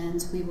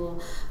locations. We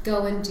will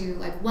go and do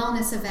like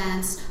wellness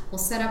events. We'll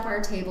set up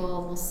our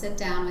table. We'll sit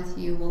down with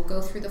you. We'll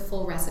go through the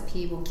full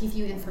recipe. We'll give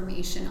you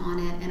information on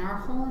it. And our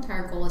whole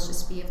entire goal is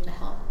just to be able to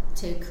help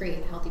to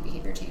create healthy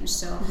behavior change.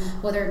 So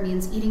whether it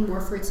means eating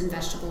more fruits and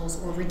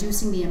vegetables, or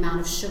reducing the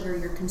amount of sugar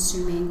you're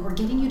consuming, or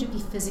getting you to be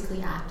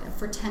physically active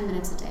for 10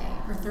 minutes a day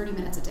or 30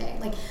 minutes a day,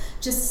 like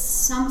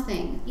just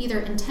something, either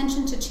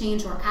intention to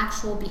change or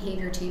actual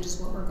behavior change is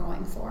what we're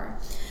going for.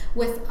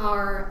 With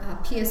our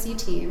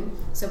PSE team,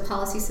 so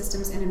policy,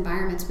 systems, and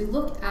environments, we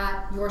look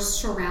at your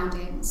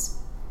surroundings.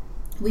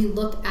 We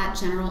look at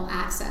general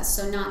access,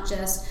 so not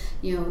just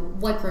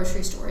what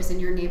grocery store is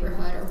in your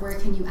neighborhood, or where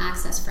can you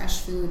access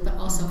fresh food, but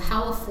also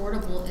how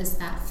affordable is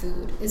that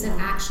food? Is it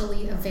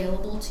actually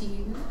available to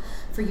you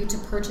for you to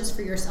purchase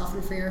for yourself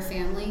and for your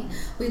family?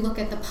 We look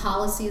at the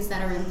policies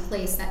that are in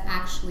place that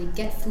actually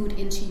get food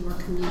into your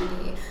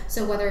community.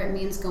 So whether it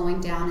means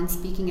going down and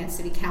speaking at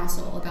City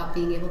Council about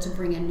being able to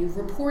bring in new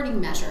reporting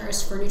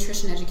measures for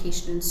nutrition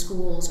education in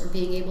schools, or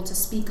being able to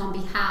speak on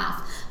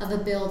behalf of a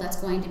bill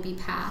that's going to be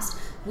passed.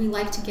 We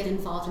like to get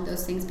involved in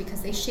those things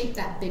because they shape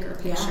that bigger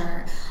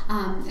picture.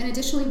 And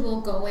additionally,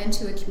 we'll go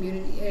into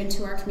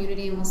our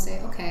community, and we'll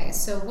say, okay,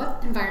 so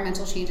what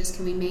environmental changes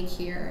can we make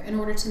here in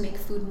order to make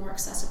food more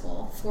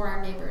accessible for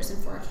our neighbors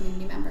and for our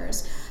community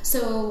members?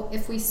 So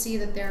if we see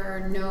that there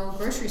are no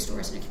grocery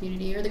stores in a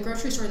community, or the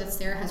grocery store that's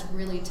there has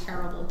really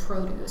terrible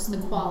produce, the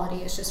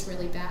quality is just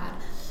really bad,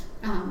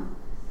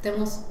 then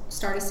we'll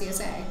start a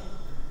CSA.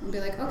 And be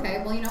like,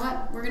 okay, well, you know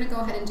what? We're going to go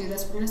ahead and do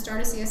this. We're going to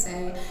start a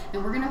CSA,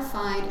 and we're going to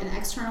find an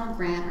external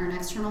grant or an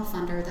external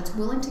funder that's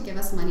willing to give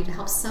us money to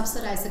help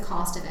subsidize the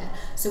cost of it,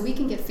 so we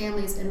can get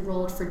families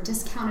enrolled for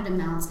discounted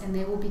amounts, and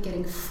they will be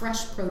getting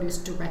fresh produce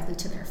directly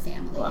to their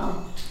family.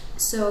 Wow.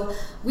 So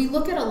we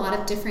look at a lot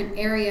of different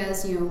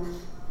areas.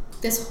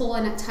 This whole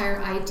entire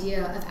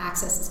idea of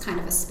access is kind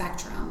of a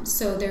spectrum.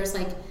 So there's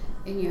like,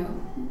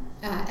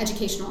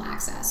 educational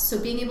access. So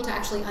being able to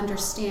actually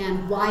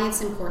understand why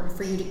it's important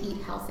for you to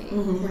eat healthy,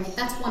 right?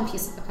 That's one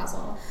piece of the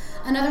puzzle.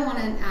 Another one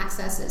in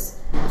access is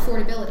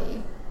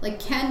affordability. Like,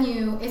 can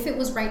you, if it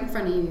was right in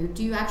front of you,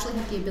 do you actually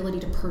have the ability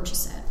to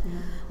purchase it?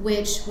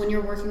 Which, when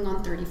you're working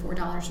on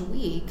 $34 a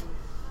week,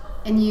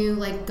 and you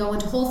like go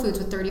into Whole Foods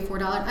with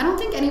 $34. I don't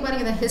think anybody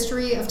in the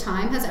history of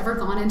time has ever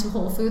gone into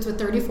Whole Foods with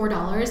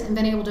 $34 and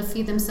been able to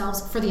feed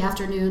themselves for the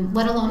afternoon,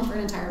 let alone for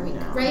an entire week,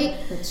 right?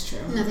 That's true.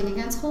 Nothing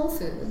against Whole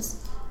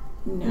Foods.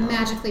 No.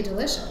 Magically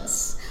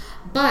delicious.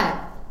 But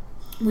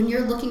when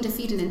you're looking to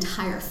feed an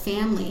entire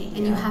family, and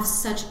you have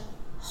such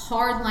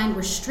hard-line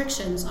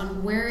restrictions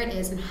on where it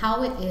is and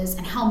how it is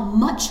and how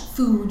much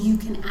food you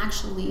can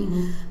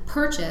actually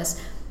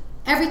purchase,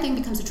 everything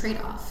becomes a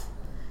trade-off.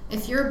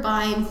 If you're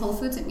buying Whole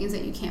Foods, it means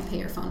that you can't pay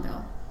your phone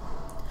bill.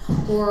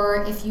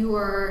 or if you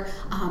are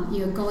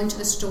going to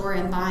the store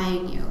and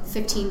buying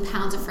 15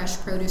 pounds of fresh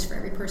produce for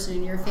every person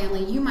in your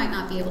family, you might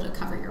not be able to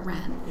cover your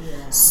rent.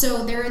 Yeah.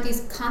 So there are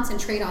these constant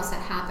trade-offs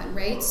that happen,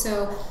 right?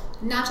 So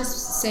not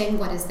just saying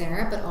what is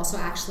there, but also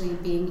actually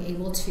being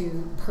able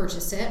to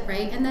purchase it,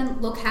 right? And then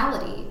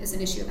locality is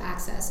an issue of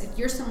access. If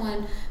you're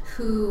someone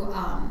who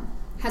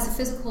has a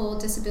physical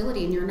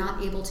disability and you're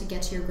not able to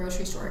get to your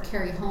grocery store or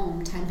carry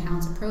home 10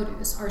 pounds of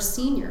produce, or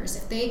seniors,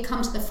 if they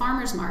come to the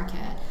farmer's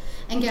market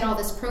and get all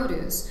this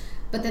produce,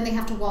 but then they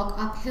have to walk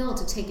uphill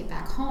to take it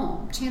back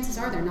home, chances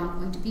are they're not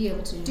going to be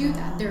able to do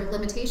that. There are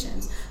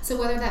limitations. So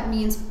whether that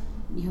means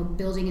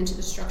building into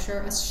the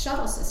structure a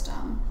shuttle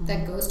system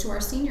that goes to our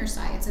senior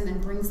sites and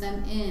then brings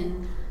them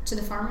in to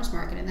the farmer's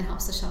market and then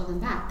helps to shuttle them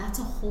back, that's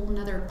a whole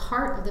nother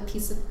part of the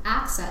piece of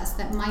access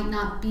that might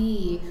not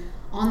be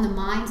on the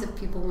minds of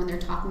people when they're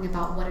talking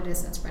about what it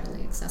is that's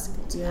readily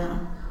accessible to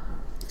them.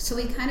 So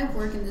we kind of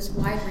work in this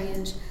wide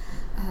range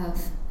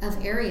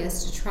of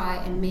areas to try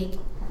and make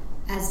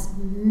as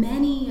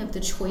many of the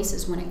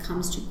choices when it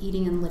comes to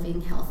eating and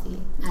living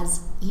healthy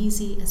as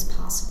easy as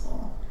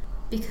possible.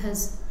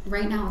 Because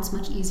right now it's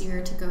much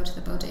easier to go to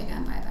the bodega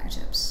and buy a bag of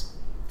chips.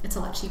 It's a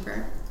lot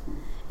cheaper.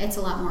 It's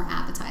a lot more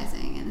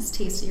appetizing, and it's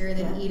tastier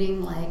than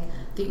eating like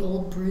the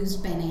old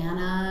bruised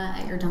banana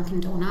at your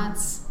Dunkin'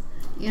 Donuts.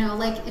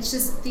 It's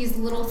just these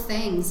little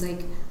things,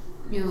 and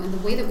the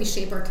way that we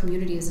shape our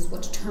communities is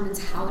what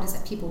determines how it is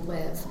that people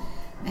live.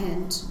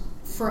 And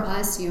for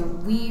us,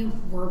 we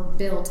were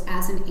built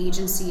as an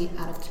agency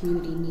out of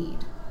community need.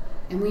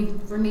 And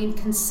we've remained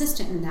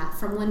consistent in that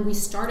from when we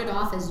started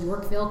off as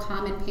Yorkville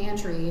Common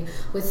Pantry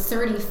with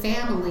 30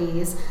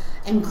 families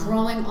and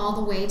growing all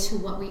the way to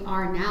what we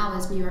are now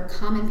as New York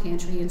Common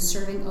Pantry and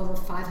serving over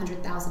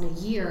 500,000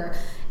 a year.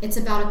 It's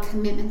about a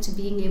commitment to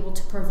being able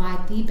to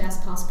provide the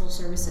best possible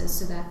services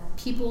so that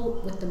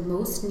people with the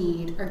most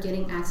need are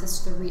getting access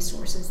to the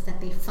resources that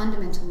they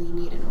fundamentally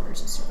need in order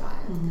to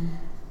survive.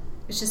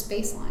 It's just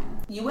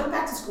baseline. You went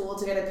back to school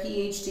to get a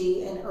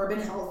PhD in urban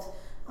health.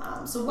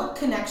 So what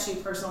connects you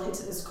personally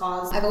to this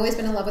cause? I've always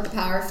been in love with the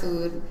power of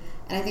food,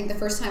 and I think the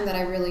first time that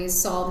I really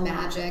saw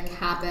magic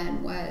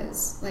happen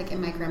was like in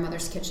my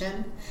grandmother's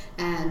kitchen,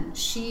 and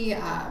she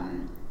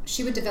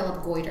would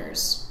develop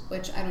goiters,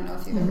 which I don't know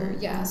if you've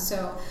ever,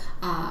 so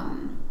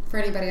for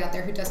anybody out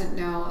there who doesn't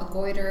know, a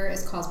goiter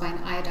is caused by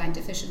an iodine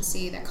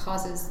deficiency that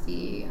causes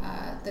the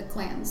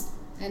glands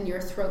in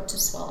your throat to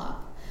swell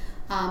up.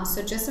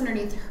 So just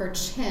underneath her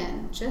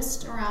chin,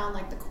 just around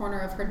like the corner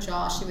of her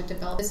jaw, she would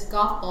develop this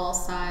golf ball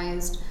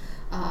sized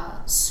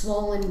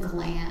swollen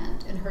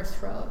gland in her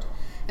throat.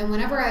 And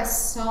whenever I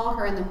saw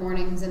her in the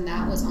mornings and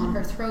that was on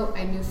her throat,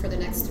 I knew for the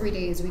next 3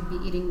 days we'd be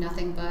eating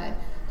nothing but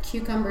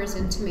cucumbers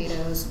and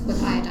tomatoes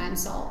with iodine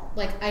salt.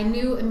 Like, I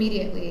knew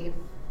immediately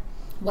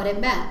what it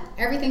meant.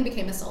 Everything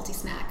became a salty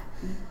snack.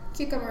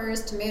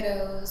 Cucumbers,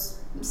 tomatoes,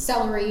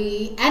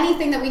 celery,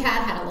 anything that we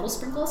had a little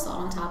sprinkle of salt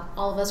on top.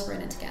 All of us were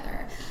in it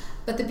together.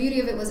 But the beauty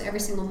of it was every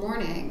single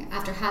morning,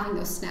 after having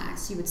those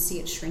snacks, you would see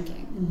it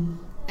shrinking.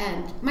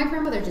 And my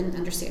grandmother didn't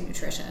understand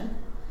nutrition.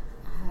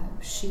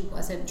 She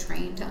wasn't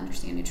trained to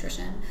understand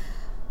nutrition.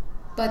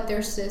 But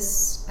there's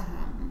this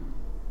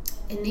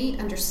innate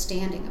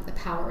understanding of the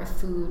power of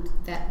food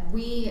that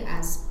we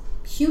as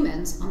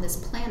humans on this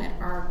planet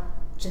are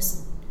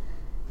just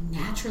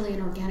naturally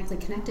and organically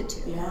connected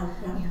to.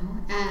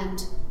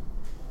 And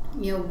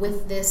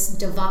with this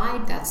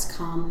divide that's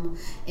come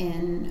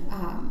in,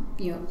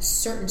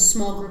 certain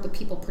small group of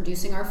people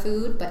producing our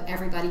food, but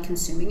everybody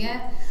consuming it,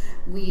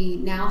 we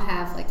now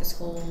have like this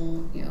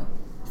whole,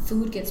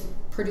 food gets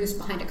produced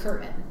behind a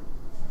curtain.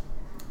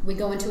 We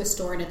go into a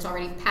store and it's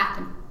already packed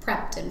and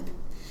prepped and,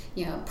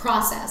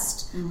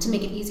 processed to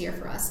make it easier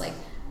for us. Like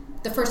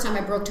the first time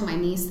I broke to my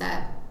niece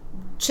that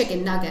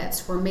chicken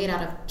nuggets were made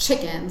out of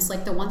chickens,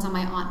 like the ones on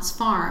my aunt's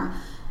farm,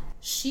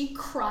 she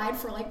cried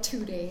for like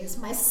 2 days.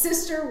 My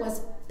sister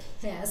was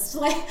pissed.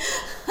 Like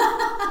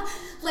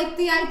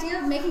the idea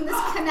of making this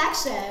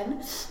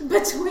connection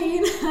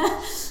between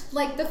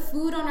like the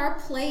food on our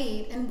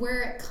plate and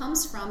where it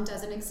comes from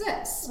doesn't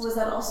exist. Was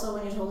that also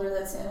when you told her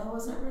that Santa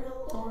wasn't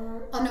real?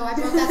 Or? Oh no, I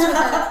broke that to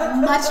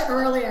her much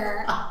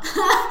earlier.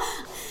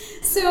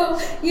 So,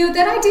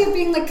 that idea of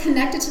being like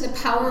connected to the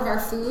power of our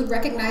food,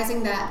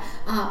 recognizing that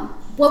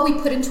what we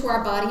put into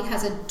our body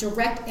has a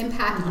direct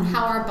impact on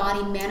how our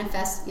body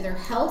manifests either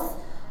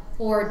health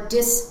or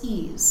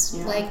dis-ease.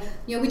 Like,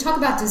 we talk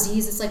about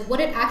disease. It's like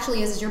what it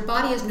actually is your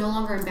body is no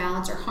longer in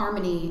balance or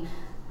harmony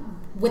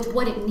with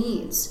what it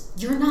needs.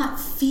 You're not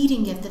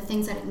feeding it the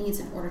things that it needs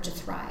in order to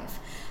thrive.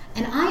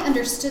 And I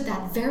understood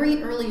that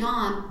very early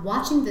on,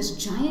 watching this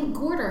giant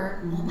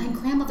goiter on my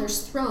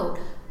grandmother's throat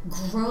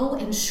grow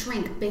and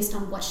shrink based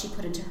on what she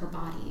put into her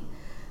body.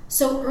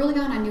 So early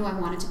on, I knew I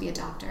wanted to be a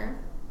doctor.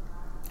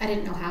 I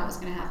didn't know how it was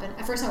going to happen.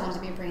 At first, I wanted to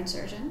be a brain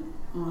surgeon.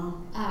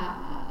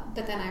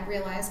 But then I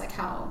realized like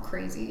how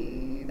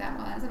crazy that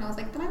was. And I was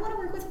like, but I want to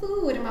work with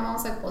food. And my mom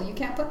was like, well, you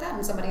can't put that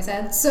in somebody's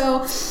head.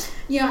 So,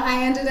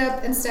 I ended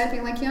up instead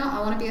being like, I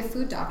want to be a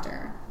food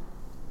doctor.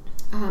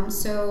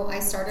 So I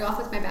started off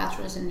with my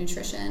bachelor's in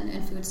nutrition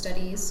and food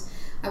studies.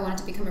 I wanted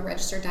to become a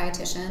registered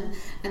dietitian,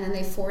 and then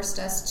they forced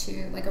us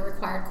to, like, a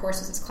required course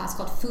was this class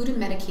called Food and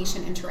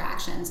Medication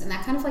Interactions, and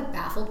that kind of like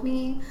baffled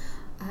me.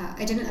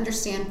 I didn't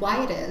understand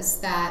why it is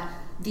that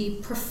the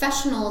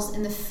professionals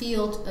in the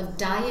field of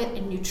diet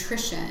and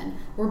nutrition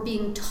were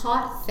being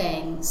taught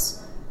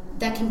things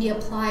that can be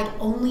applied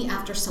only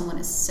after someone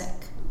is sick.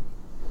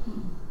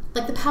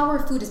 Like, the power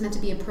of food is meant to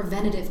be a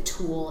preventative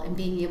tool and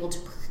being able to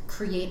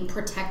create and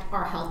protect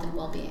our health and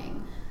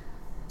well-being.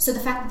 So the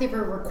fact that they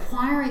were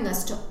requiring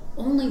us to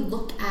only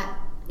look at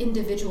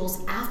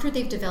individuals after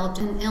they've developed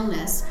an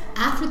illness,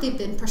 after they've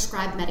been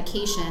prescribed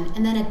medication,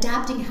 and then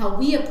adapting how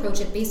we approach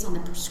it based on the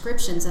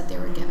prescriptions that they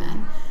were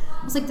given.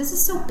 I was like, this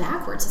is so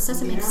backwards. This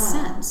doesn't make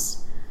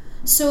sense.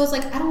 So I was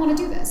like, I don't want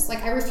to do this.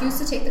 Like, I refused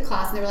to take the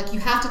class, and they were like, you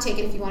have to take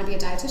it if you want to be a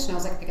dietitian. I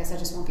was like, I guess I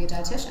just won't be a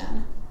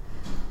dietitian.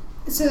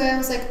 So I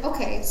was like,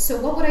 okay, so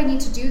what would I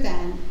need to do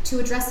then to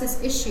address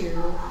this issue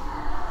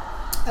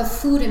of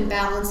food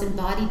imbalance and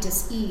body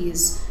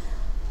dis-ease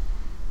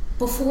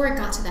before it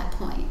got to that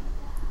point?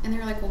 And they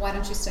were like, well, why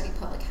don't you study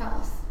public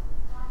health?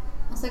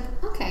 I was like,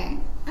 okay,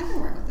 I can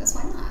work with this,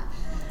 why not?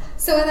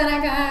 So then I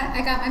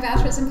got my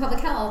bachelor's in public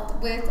health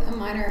with a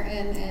minor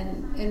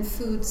in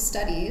food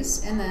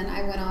studies, and then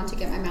I went on to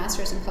get my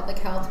master's in public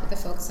health with a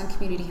focus on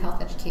community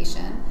health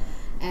education,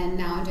 and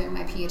now I'm doing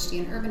my PhD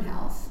in urban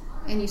health.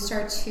 And you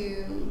start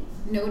to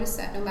notice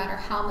that no matter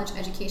how much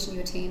education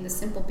you attain, the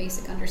simple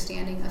basic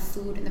understanding of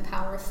food and the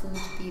power of food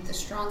to be the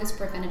strongest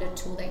preventative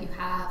tool that you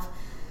have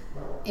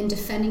in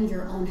defending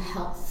your own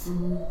health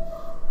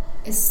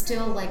is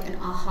still like an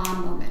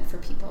aha moment for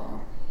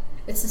people.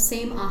 It's the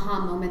same aha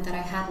moment that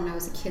I had when I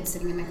was a kid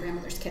sitting in my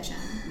grandmother's kitchen.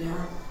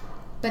 Yeah.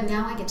 But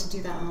now I get to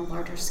do that on a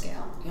larger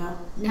scale. Yeah.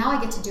 Now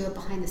I get to do it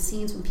behind the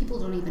scenes when people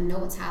don't even know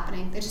what's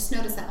happening. They just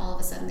notice that all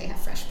of a sudden they have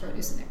fresh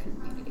produce in their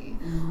community.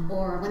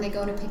 Or when they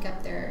go to pick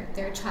up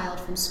their child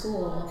from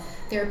school,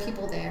 there are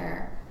people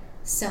there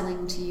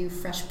selling to you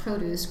fresh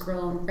produce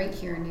grown right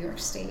here in New York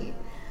State.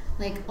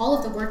 Like, all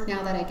of the work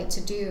now that I get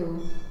to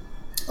do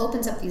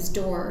opens up these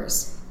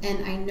doors,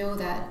 and I know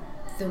that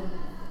the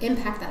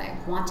impact that I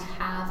want to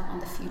have on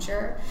the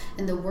future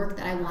and the work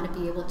that I want to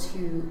be able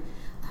to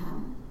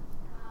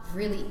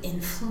really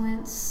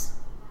influence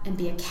and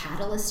be a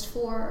catalyst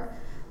for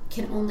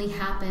can only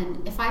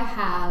happen if I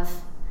have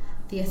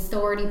the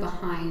authority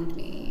behind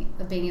me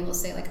of being able to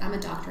say, like, I'm a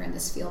doctor in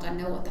this field, I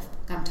know what the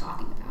fuck I'm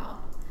talking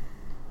about.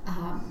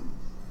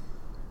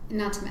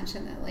 Not to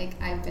mention that,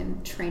 like, I've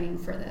been training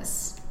for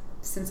this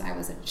since I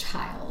was a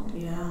child.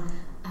 Yeah.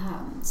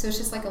 So it's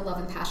just like a love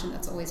and passion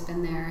that's always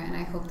been there, and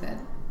I hope that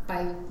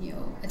by,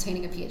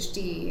 attaining a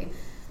PhD,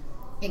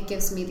 it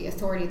gives me the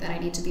authority that I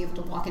need to be able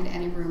to walk into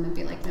any room and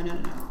be like,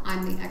 no,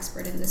 I'm the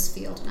expert in this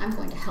field, and I'm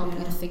going to help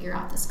you to figure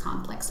out this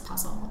complex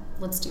puzzle.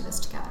 Let's do this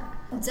together.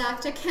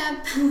 Dr.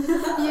 Kemp,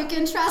 you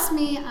can trust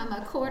me, I'm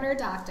a quarter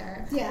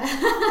doctor. Yeah.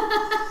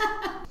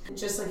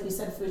 Just like you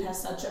said, food has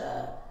such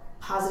a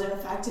positive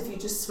effect if you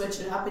just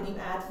switch it up and you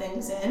add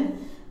things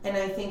in. And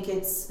I think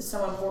it's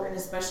so important,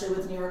 especially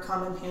with New York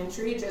Common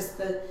Pantry, just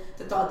the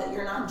thought that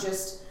you're not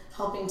just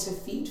helping to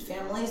feed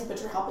families, but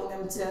you're helping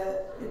them to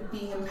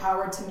be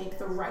empowered to make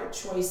the right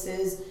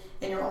choices,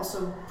 and you're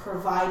also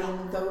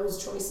providing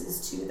those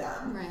choices to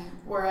them. Right.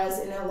 Whereas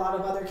in a lot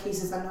of other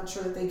cases, I'm not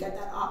sure that they get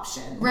that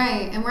option.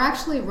 Right, and we're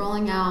actually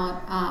rolling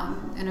out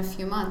in a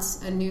few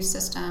months a new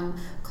system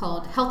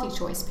called Healthy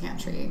Choice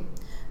Pantry.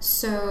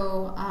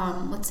 So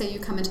let's say you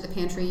come into the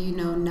pantry, you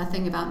know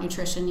nothing about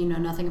nutrition, you know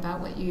nothing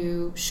about what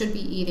you should be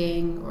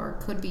eating or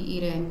could be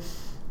eating.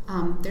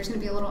 There's going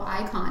to be a little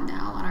icon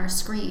now on our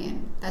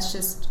screen that's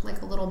just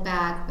like a little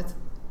bag with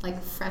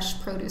like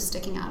fresh produce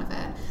sticking out of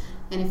it.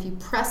 And if you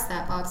press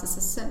that box,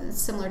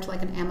 it's similar to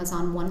like an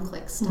Amazon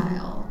one-click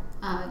style.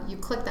 You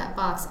click that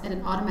box and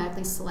it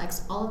automatically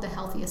selects all of the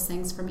healthiest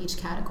things from each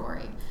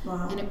category.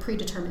 Wow. And it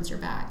predetermines your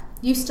bag.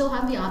 You still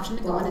have the option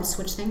to go in and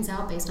switch things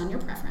out based on your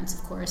preference,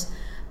 of course.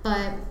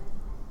 But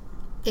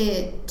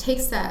it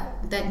takes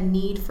that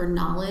need for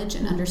knowledge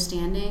and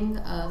understanding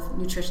of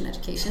nutrition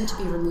education to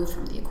be removed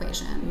from the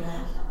equation.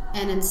 Yeah.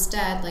 And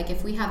instead, like,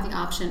 if we have the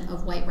option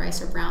of white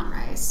rice or brown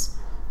rice,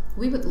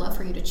 we would love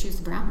for you to choose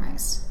the brown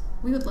rice.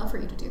 We would love for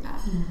you to do that.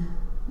 Mm-hmm.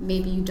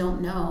 Maybe you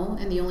don't know,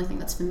 and the only thing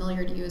that's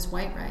familiar to you is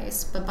white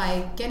rice, but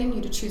by getting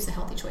you to choose the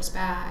Healthy Choice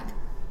bag,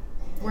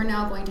 we're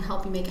now going to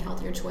help you make a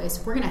healthier choice.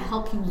 We're going to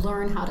help you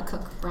learn how to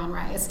cook brown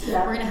rice.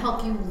 Yeah. We're going to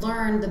help you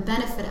learn the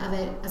benefit of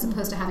it as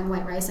opposed to having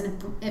white rice.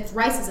 And if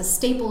rice is a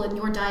staple in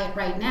your diet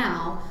right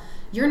now,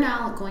 you're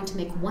now going to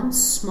make one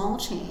small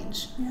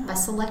change by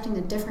selecting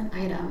a different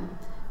item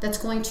that's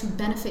going to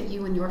benefit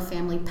you and your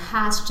family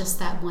past just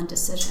that one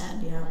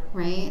decision,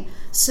 right?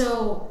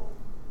 So,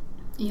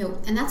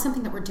 And that's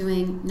something that we're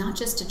doing not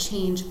just to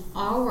change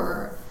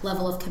our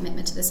level of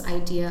commitment to this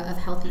idea of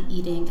healthy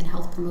eating and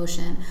health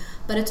promotion,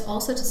 but it's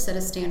also to set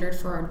a standard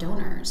for our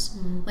donors.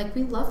 Like,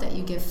 we love that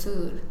you give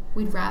food.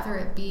 We'd rather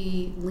it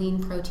be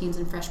lean proteins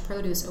and fresh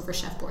produce over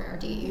Chef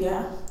Boyardee.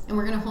 Yeah. And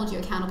we're going to hold you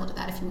accountable to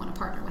that if you want to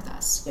partner with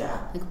us.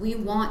 Yeah. Like, we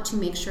want to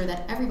make sure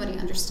that everybody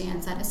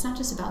understands that it's not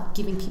just about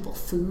giving people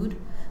food,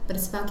 but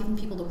it's about giving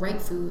people the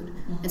right food.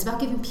 It's about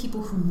giving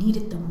people who need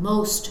it the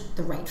most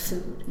the right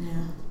food.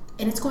 Yeah.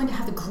 And it's going to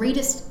have the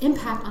greatest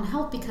impact on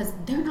health because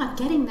they're not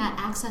getting that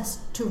access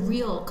to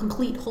real,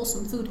 complete,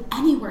 wholesome food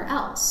anywhere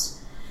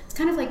else. It's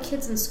kind of like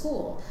kids in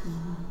school.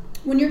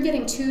 When you're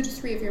getting 2 to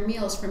 3 of your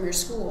meals from your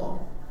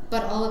school,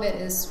 but all of it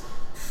is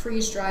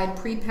freeze-dried,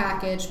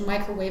 pre-packaged,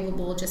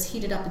 microwavable, just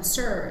heat it up and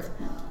serve.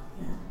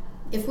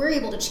 If we're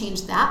able to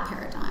change that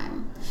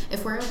paradigm,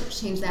 if we're able to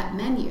change that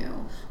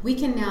menu, we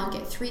can now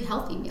get 3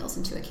 healthy meals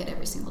into a kid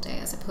every single day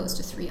as opposed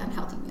to 3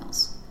 unhealthy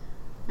meals.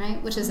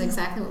 Right? Which is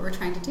exactly what we're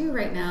trying to do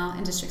right now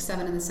in District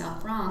 7 in the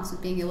South Bronx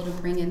with being able to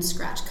bring in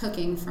scratch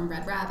cooking from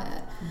Red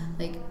Rabbit.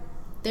 Like,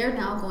 they're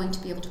now going to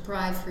be able to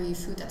provide for you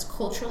food that's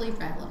culturally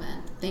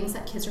relevant, things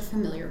that kids are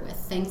familiar with,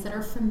 things that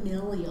are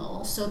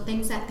familial, so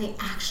things that they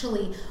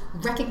actually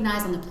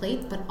recognize on the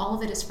plate, but all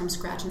of it is from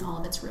scratch and all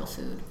of it's real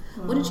food.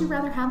 Wouldn't you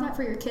rather have that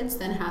for your kids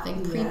than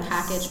having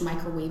pre-packaged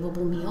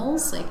microwavable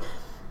meals? Like,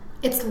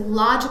 it's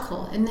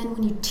logical. And then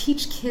when you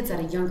teach kids at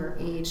a younger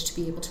age to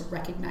be able to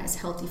recognize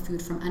healthy food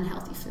from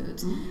unhealthy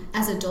foods,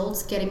 as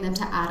adults, getting them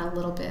to add a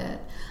little bit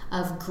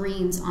of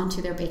greens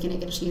onto their bacon,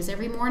 egg, and cheese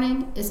every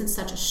morning isn't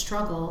such a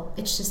struggle.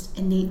 It's just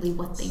innately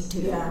what they do.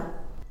 Yeah.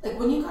 Like,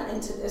 when you got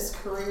into this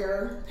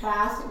career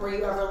path, were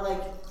you ever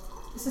like,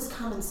 this is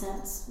common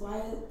sense?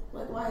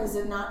 Why is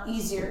it not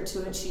easier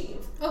to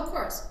achieve? Oh, of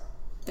course.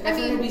 Like, I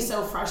feel like I'd be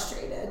so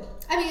frustrated.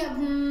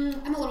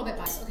 I'm a little bit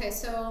biased. Okay,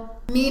 so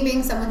me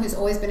being someone who's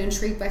always been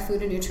intrigued by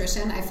food and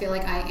nutrition, I feel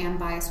like I am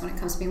biased when it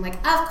comes to being like,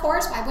 of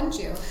course, why wouldn't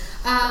you?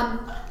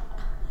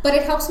 But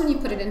it helps when you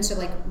put it into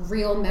like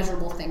real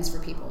measurable things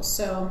for people.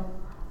 So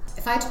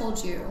if I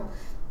told you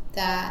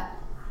that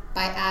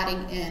by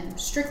adding in,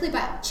 strictly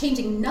by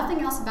changing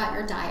nothing else about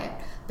your diet,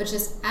 but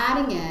just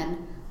adding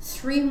in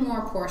 3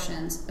 more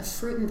portions of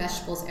fruit and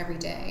vegetables every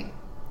day,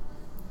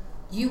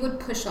 you would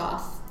push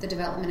off the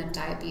development of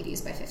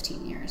diabetes by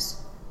 15 years.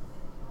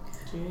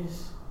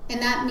 Jeez. And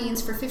that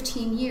means for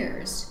 15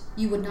 years,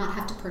 you would not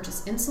have to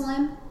purchase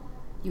insulin,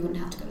 you wouldn't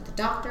have to go to the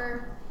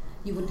doctor,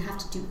 you wouldn't have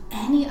to do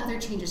any other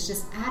changes,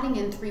 just adding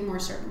in 3 more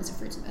servings of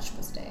fruits and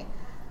vegetables a day.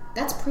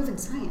 That's proven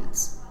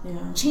science.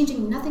 Yeah.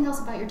 Changing nothing else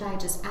about your diet,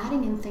 just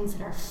adding in things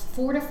that are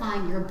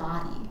fortifying your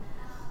body.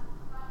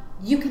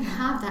 You can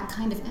have that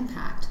kind of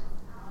impact.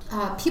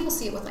 People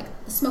see it with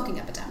like the smoking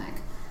epidemic.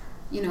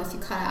 If you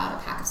cut out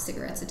a pack of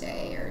cigarettes a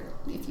day, or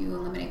if you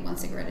eliminate 1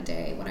 cigarette a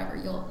day, whatever,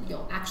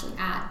 you'll actually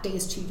add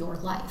days to your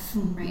life,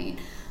 right?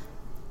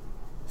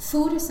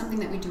 Food is something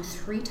that we do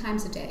 3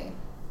 times a day,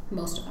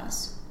 most of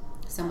us.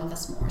 Some of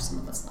us more, some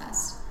of us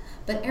less.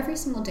 But every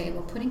single day,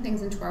 we're putting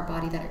things into our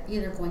body that are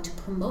either going to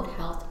promote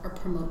health or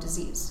promote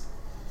disease.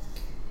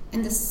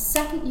 And the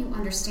second you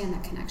understand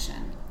that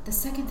connection, the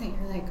second that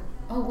you're like,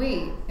 oh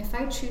wait, if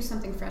I choose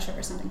something fresh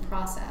over something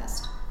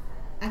processed,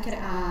 I could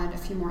add a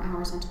few more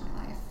hours onto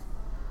my life.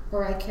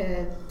 Or I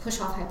could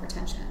push off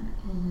hypertension,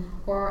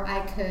 or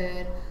I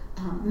could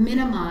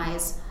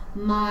minimize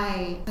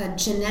my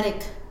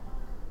genetic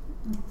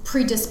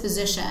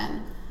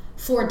predisposition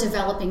for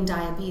developing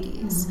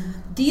diabetes.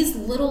 These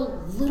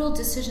little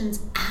decisions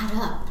add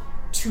up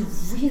to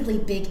really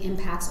big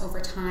impacts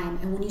over time.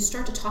 And when you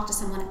start to talk to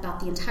someone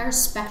about the entire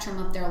spectrum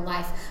of their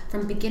life,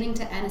 from beginning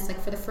to end, it's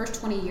like for the first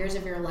 20 years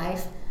of your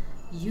life,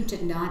 you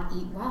did not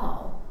eat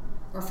well.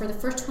 Or for the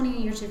first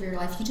 20 years of your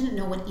life, you didn't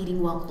know what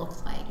eating well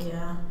looked like.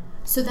 Yeah.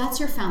 So that's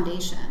your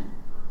foundation.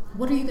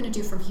 What are you going to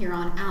do from here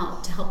on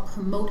out to help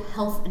promote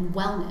health and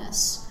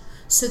wellness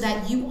so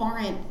that you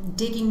aren't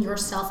digging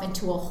yourself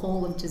into a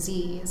hole of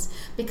disease?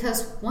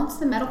 Because once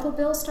the medical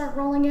bills start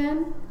rolling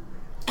in,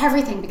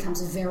 everything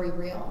becomes very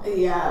real.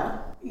 Yeah.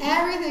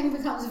 Everything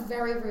becomes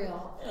very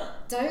real.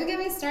 Don't even get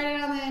me started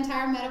on the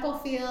entire medical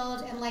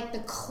field and like the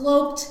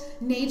cloaked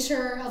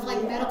nature of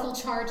like medical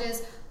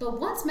charges. But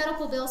once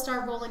medical bills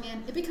start rolling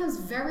in, it becomes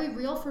very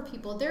real for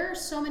people. There are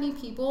so many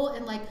people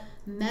in like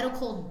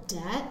medical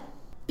debt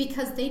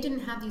because they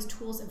didn't have these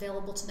tools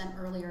available to them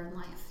earlier in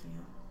life.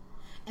 Yeah.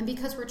 And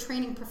because we're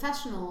training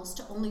professionals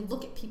to only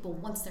look at people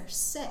once they're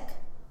sick,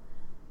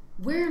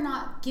 we're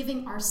not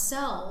giving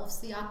ourselves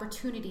the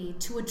opportunity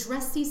to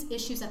address these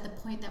issues at the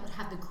point that would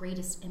have the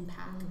greatest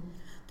impact.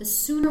 The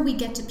sooner we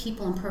get to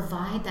people and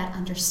provide that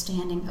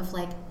understanding of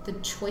like the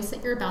choice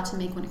that you're about to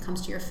make when it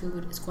comes to your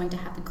food is going to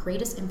have the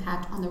greatest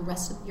impact on the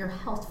rest of your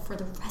health for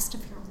the rest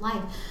of your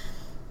life.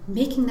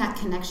 Making that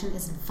connection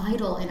is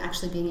vital in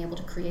actually being able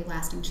to create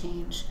lasting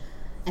change.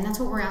 And that's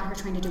what we're out here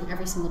trying to do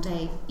every single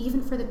day,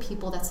 even for the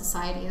people that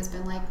society has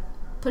been like,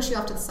 push you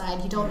off to the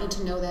side, you don't need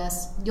to know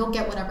this, you'll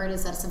get whatever it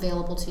is that's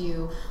available to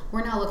you.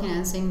 We're now looking at it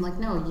and saying like,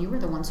 no, you were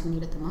the ones who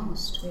need it the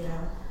most.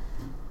 Yeah.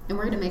 And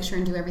we're going to make sure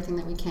and do everything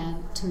that we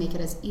can to make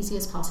it as easy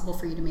as possible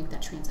for you to make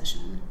that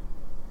transition.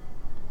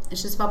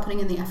 It's just about putting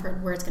in the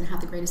effort where it's going to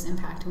have the greatest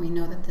impact, and we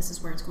know that this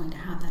is where it's going to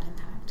have that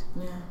impact.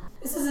 Yeah.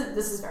 This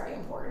is very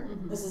important.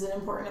 Mm-hmm. This is an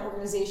important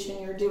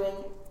organization. You're doing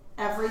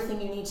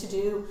everything you need to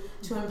do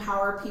to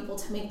empower people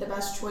to make the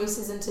best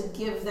choices and to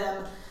give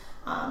them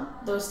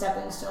those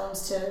stepping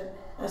stones to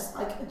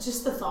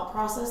just the thought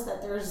process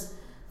that there's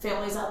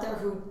families out there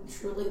who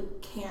truly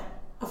can't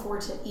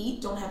afford to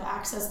eat, don't have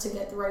access to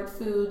get the right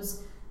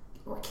foods,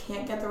 or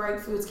can't get the right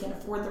foods, can't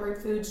afford the right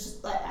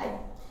foods. Just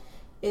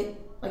it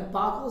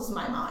boggles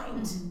my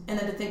mind. Mm-hmm. And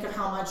then to think of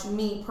how much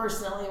me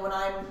personally, when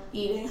I'm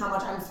eating, how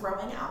much I'm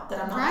throwing out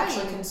that I'm not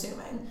actually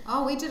consuming.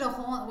 Oh, we did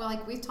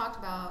we've talked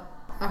about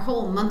our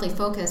whole monthly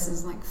focus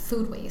is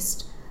food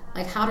waste.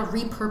 How to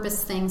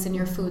repurpose things in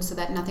your food so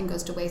that nothing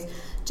goes to waste.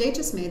 Jay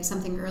just made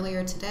something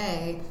earlier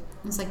today.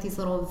 It was these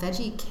little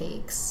veggie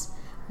cakes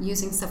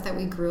using stuff that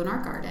we grew in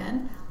our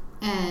garden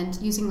and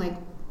using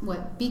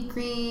beet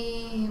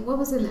green, what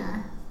was in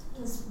there?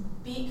 It was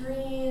beet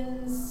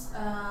greens,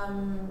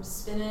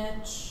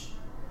 spinach,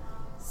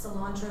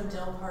 cilantro,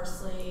 dill,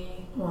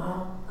 parsley.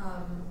 Wow.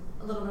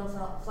 A little bit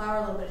of flour,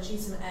 a little bit of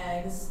cheese, some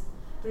eggs.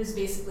 But it was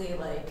basically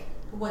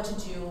what to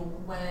do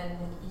when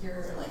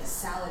your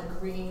salad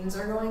greens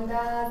are going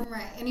bad.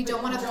 Right, and you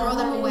don't want to throw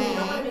them away. You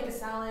don't want to make a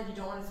salad, you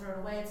don't want to throw it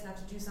away, it's enough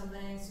to do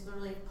something. So you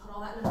literally put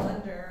all that in a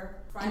blender.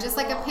 And just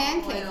like a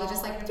pancake, you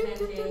just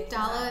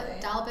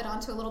dollop it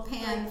onto a little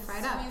pan, fry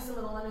it up. Squeeze a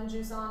little lemon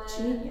juice on it.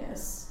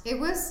 Genius. It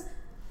was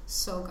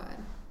so good.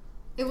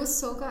 It was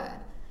so good.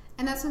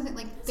 And that's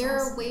something there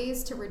are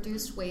ways to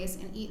reduce waste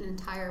and eat an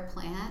entire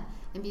plant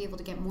and be able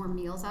to get more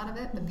meals out of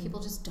it, but people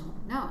just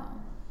don't know.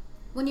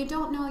 When you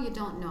don't know, you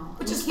don't know.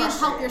 Which you can't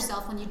help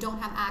yourself when you don't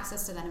have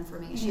access to that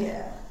information.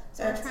 Yeah.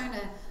 So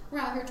we're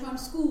out here trying to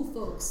school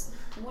folks.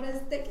 What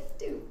does they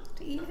do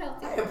to eat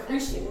healthy? I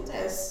appreciate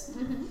this.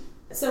 Mm-hmm.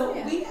 So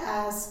we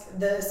ask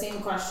the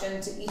same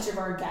question to each of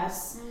our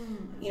guests.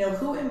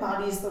 Who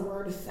embodies the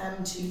word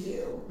femme to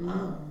you?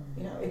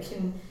 It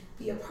can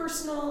be a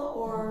personal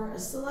or a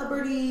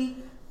celebrity,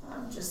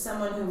 just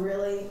someone who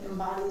really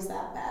embodies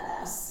that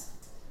badass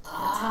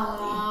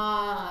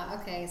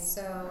mentality. Okay,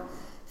 so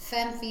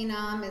Femme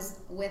Phenom is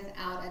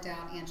without a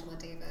doubt Angela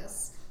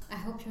Davis. I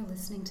hope you're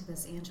listening to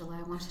this, Angela.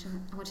 I want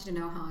you to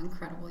know how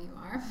incredible you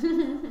are.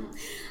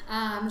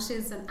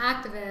 She's an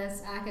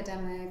activist,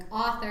 academic,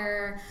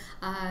 author.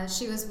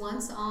 She was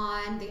once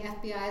on the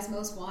FBI's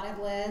most wanted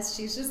list.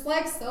 She's just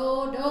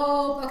so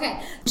dope.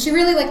 Okay, she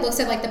really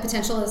looks at the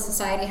potential of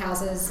society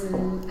houses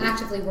and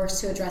actively works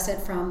to address it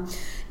from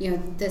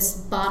this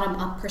bottom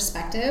up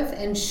perspective.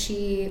 And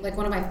she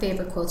one of my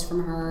favorite quotes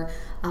from her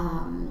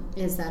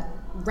is that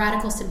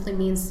radical simply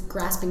means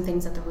grasping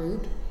things at the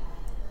root,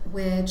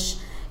 which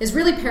is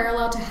really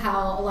parallel to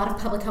how a lot of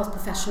public health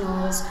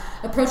professionals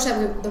approach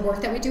the work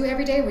that we do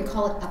every day. We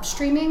call it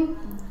upstreaming.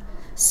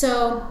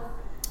 So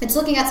it's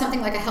looking at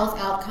something like a health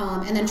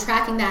outcome and then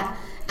tracking that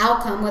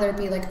outcome, whether it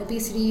be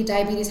obesity,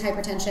 diabetes,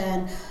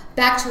 hypertension,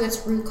 back to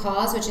its root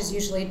cause, which is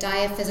usually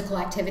diet, physical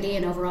activity,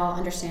 and overall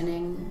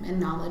understanding and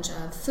knowledge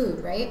of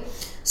food, right?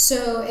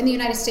 So in the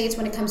United States,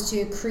 when it comes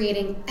to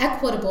creating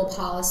equitable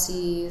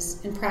policies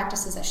and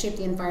practices that shape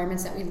the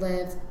environments that we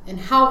live and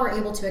how we're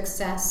able to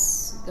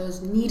access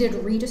those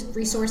needed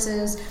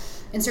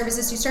resources and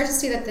services, you start to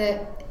see that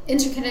the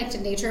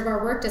interconnected nature of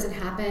our work doesn't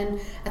happen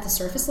at the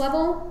surface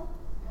level,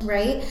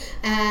 right?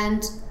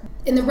 And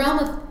in the realm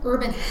of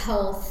urban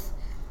health,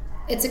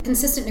 it's a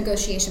consistent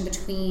negotiation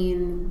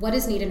between what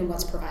is needed and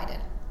what's provided.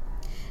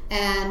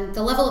 And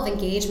the level of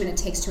engagement it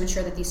takes to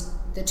ensure that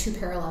the two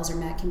parallels are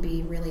met can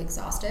be really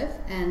exhaustive,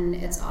 and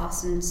it's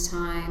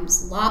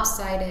oftentimes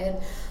lopsided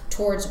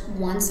towards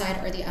one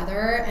side or the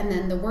other. And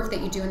then the work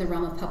that you do in the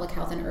realm of public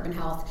health and urban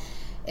health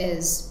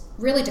is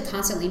really to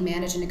constantly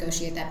manage and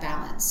negotiate that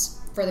balance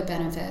for the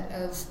benefit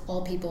of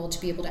all people to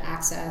be able to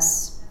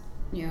access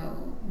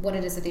what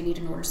it is that they need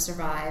in order to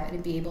survive and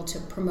to be able to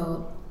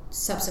promote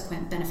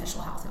subsequent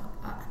beneficial health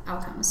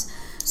outcomes.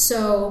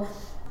 So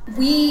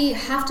we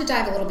have to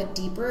dive a little bit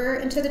deeper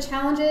into the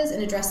challenges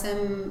and address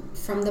them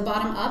from the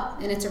bottom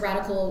up, and it's a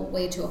radical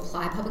way to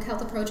apply public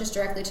health approaches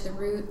directly to the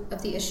root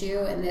of the issue,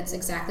 and it's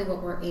exactly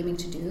what we're aiming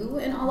to do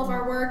in all of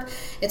our work.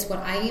 It's what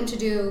I aim to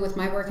do with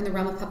my work in the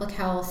realm of public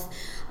health,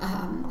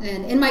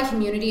 and in my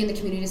community and the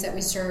communities that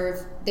we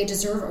serve. They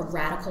deserve a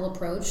radical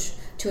approach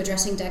to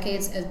addressing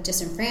decades of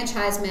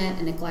disenfranchisement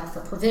and neglect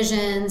for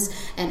provisions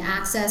and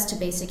access to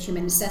basic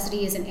human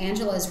necessities. And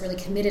Angela has really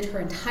committed her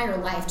entire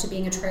life to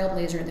being a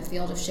trailblazer in the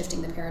field of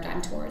shifting the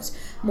paradigm towards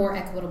more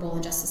equitable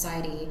and just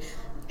society.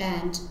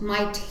 And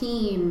my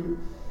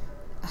team,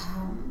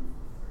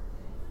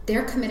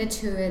 they're committed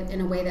to it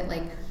in a way that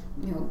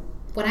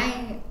when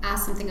I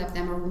ask something of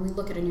them or when we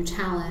look at a new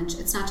challenge,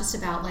 it's not just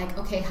about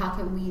okay, how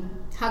can we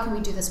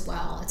do this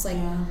well? It's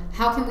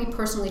how can we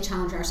personally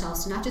challenge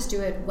ourselves to not just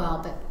do it well,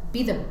 but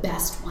be the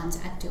best ones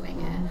at doing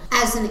it.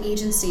 As an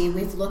agency,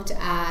 we've looked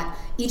at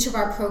each of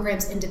our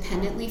programs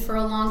independently for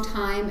a long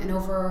time, and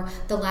over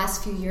the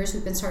last few years,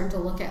 we've been starting to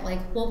look at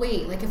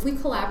if we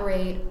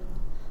collaborate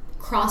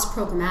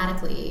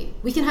cross-programmatically,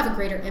 we can have a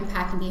greater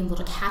impact in being able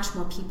to catch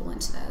more people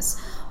into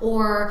this.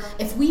 Or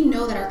if we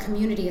know that our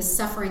community is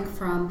suffering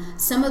from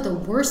some of the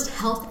worst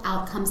health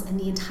outcomes in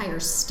the entire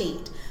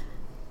state.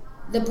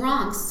 The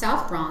Bronx,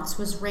 South Bronx,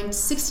 was ranked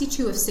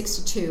 62 of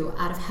 62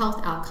 out of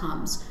health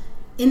outcomes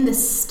in the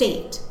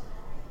state,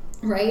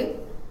 right?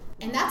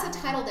 And that's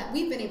a title that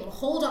we've been able to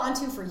hold on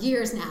to for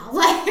years now.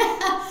 Like,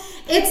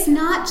 it's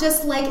not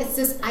just like it's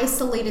this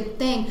isolated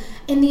thing.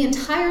 In the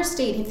entire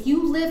state, if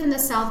you live in the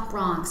South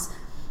Bronx,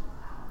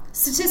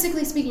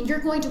 statistically speaking, you're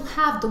going to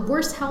have the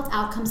worst health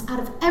outcomes out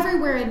of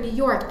everywhere in New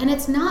York. And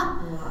it's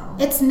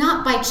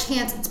not by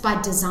chance, it's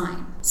by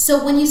design.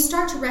 So when you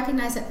start to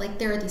recognize that like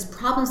there are these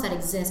problems that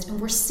exist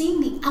and we're seeing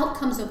the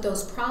outcomes of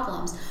those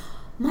problems,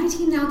 my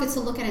team now gets to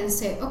look at it and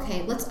say,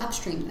 okay, let's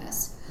upstream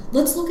this.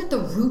 Let's look at the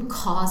root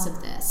cause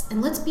of this,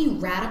 and let's be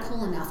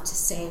radical enough to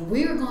say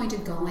we are going to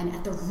go in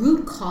at the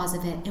root cause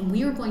of it and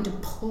we are going to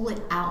pull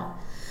it out.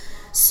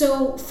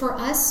 So for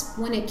us,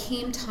 when it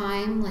came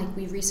time, like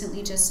we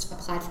recently just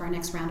applied for our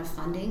next round of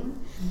funding,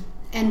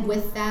 and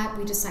with that,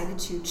 we decided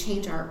to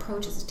change our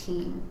approach as a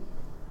team.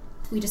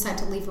 We decided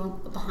to leave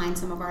behind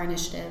some of our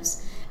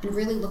initiatives and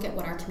really look at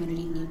what our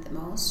community needed the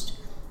most.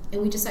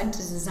 And we decided to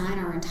design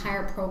our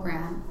entire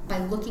program by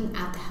looking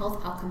at the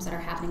health outcomes that are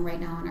happening right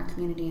now in our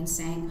community and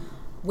saying,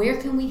 where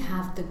can we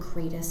have the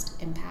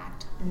greatest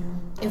impact?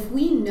 Mm-hmm. If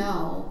we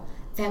know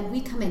that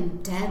we come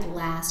in dead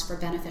last for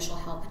beneficial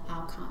health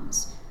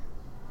outcomes,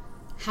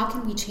 how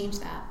can we change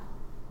that?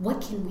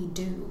 What can we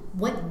do?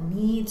 What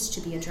needs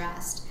to be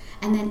addressed?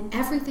 And then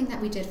everything that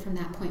we did from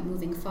that point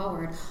moving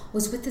forward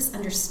was with this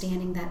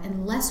understanding that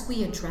unless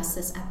we address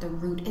this at the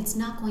root, it's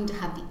not going to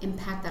have the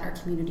impact that our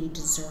community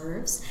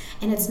deserves,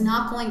 and it's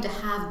not going to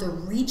have the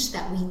reach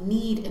that we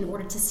need in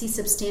order to see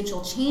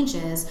substantial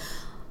changes,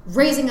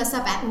 raising us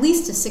up at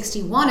least to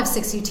 61 of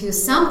 62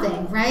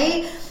 something,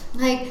 right?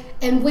 Like,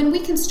 and when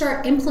we can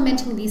start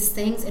implementing these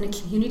things in a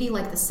community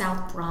like the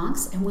South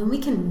Bronx, and when we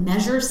can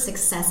measure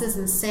successes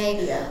and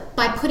say,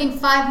 by putting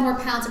 5 more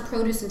pounds of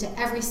produce into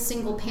every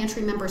single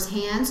pantry member's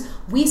hands,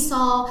 we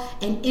saw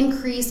an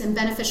increase in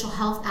beneficial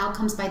health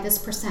outcomes by this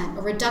percent,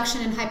 a reduction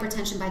in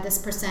hypertension by this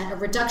percent, a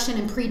reduction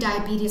in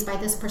prediabetes by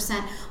this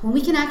percent. When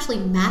we can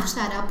actually match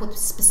that up with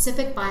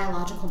specific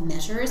biological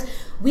measures,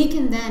 we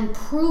can then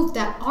prove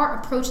that our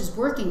approach is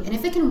working. And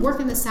if it can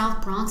work in the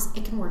South Bronx,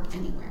 it can work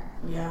anywhere.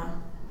 Yeah.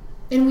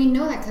 And we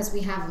know that because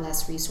we have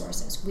less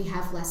resources, we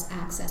have less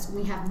access, and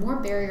we have more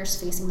barriers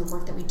facing the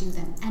work that we do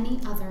than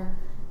any other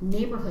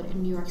neighborhood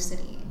in New York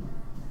City.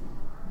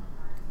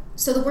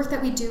 So the work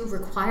that we do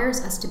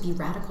requires us to be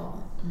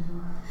radical.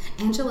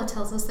 Mm-hmm. Angela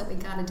tells us that we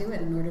got to do it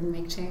in order to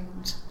make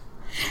change.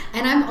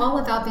 And I'm all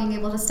about being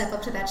able to step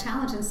up to that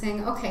challenge and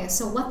saying, okay,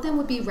 so what then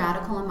would be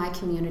radical in my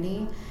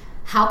community?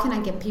 How can I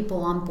get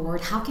people on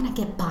board? How can I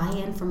get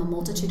buy-in from a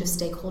multitude of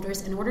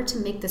stakeholders in order to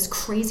make this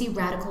crazy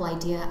radical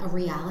idea a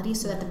reality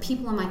so that the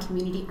people in my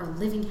community are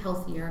living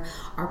healthier,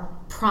 are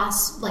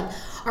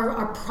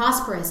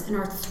prosperous and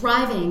are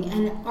thriving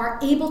and are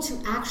able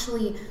to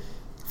actually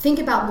think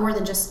about more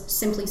than just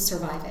simply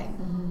surviving.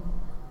 Mm-hmm.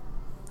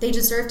 They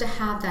deserve to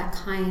have that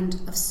kind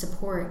of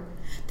support.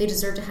 They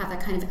deserve to have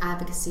that kind of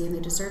advocacy, and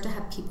they deserve to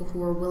have people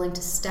who are willing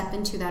to step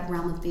into that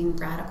realm of being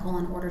radical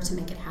in order to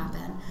make it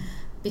happen.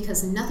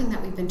 Because nothing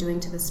that we've been doing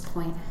to this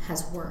point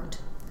has worked.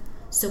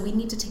 So we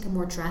need to take a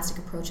more drastic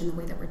approach in the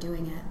way that we're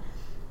doing it.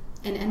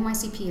 And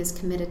NYCP is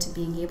committed to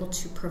being able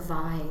to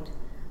provide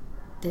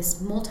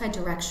this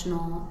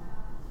multi-directional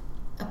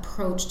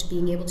approach to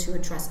being able to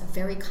address a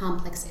very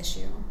complex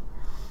issue.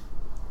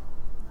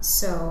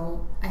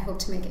 So I hope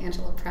to make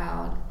Angela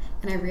proud,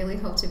 and I really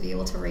hope to be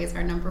able to raise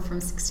our number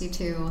from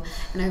 62,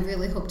 and I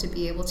really hope to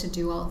be able to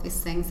do all of these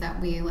things that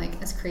we,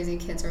 like, as crazy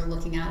kids are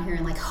looking out here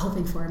and like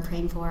hoping for and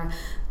praying for,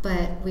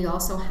 but we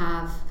also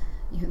have,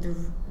 you know,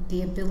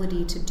 the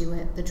ability to do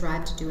it, the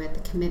drive to do it,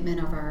 the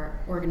commitment of our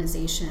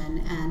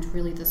organization, and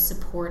really the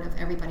support of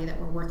everybody that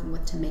we're working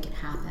with to make it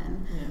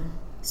happen. Yeah.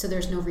 So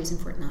there's no reason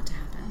for it not to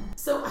happen.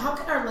 So how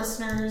can our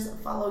listeners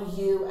follow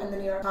you and the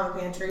New York Common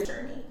Pantry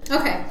journey?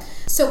 Okay,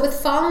 so with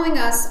following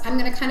us, I'm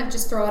going to kind of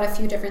just throw out a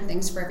few different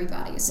things for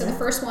everybody. So the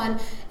first one,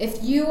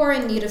 if you are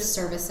in need of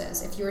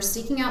services, if you are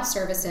seeking out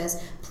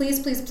services, please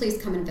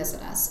come and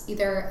visit us,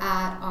 either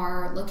at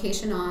our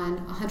location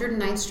on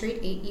 109th Street,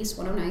 8 East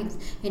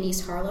 109th in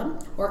East Harlem,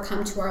 or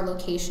come to our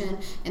location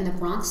in the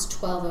Bronx,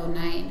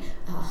 1209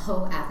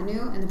 Hoe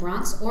Avenue in the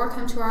Bronx, or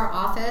come to our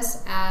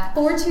office at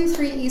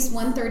 423 East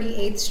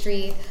 138th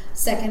Street,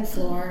 second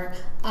floor.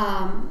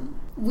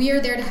 We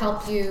are there to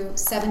help you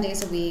 7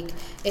 days a week.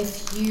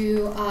 If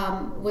you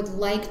would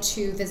like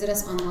to visit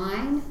us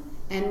online,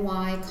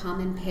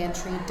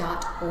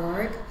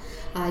 nycommonpantry.org.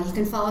 You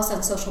can follow us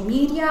on social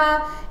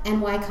media,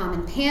 NY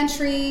Common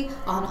Pantry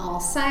on all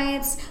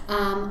sites.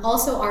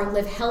 Also, our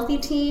Live Healthy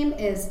team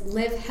is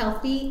Live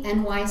Healthy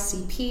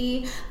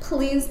NYCP.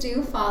 Please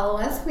do follow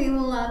us. We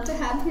love to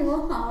have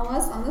people follow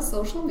us on the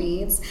social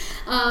medias.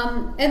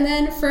 And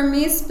then for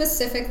me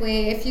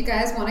specifically, if you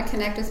guys want to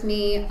connect with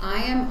me,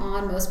 I am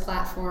on most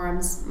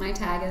platforms. My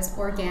tag is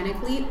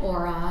Organically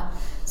Aura.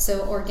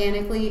 So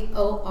Organically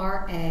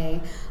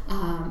ORA.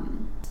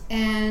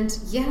 And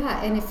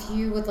if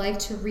you would like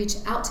to reach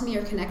out to me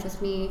or connect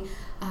with me,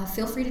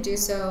 feel free to do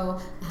so.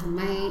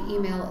 My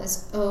email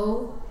is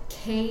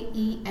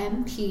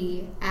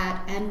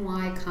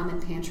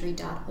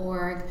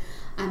okemp@nycommonpantry.org.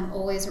 I'm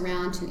always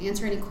around to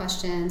answer any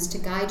questions, to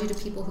guide you to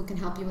people who can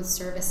help you with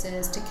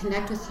services, to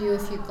connect with you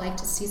if you'd like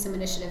to see some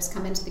initiatives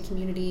come into the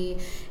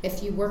community,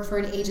 if you work for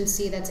an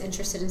agency that's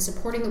interested in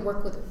supporting the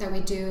work that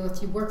we do,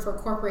 if you work for a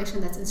corporation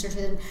that's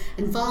interested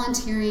in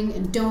volunteering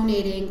and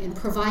donating and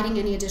providing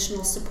any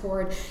additional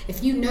support,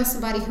 if you know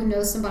somebody who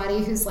knows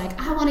somebody who's like,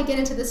 I want to get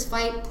into this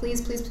fight,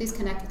 please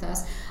connect with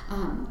us.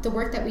 The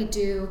work that we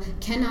do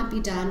cannot be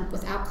done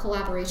without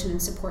collaboration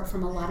and support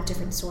from a lot of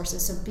different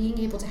sources. So being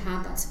able to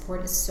have that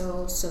support is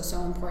so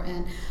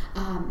important.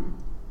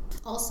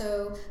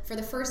 Also, for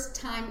the first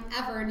time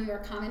ever, New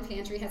York Common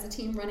Pantry has a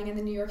team running in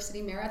the New York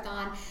City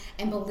Marathon.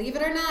 And believe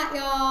it or not,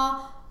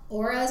 y'all,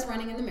 Aura is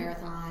running in the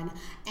marathon.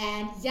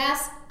 And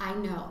yes, I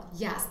know.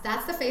 Yes,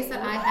 that's the face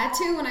that I had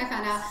too when I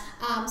found out.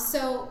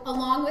 So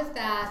along with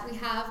that, we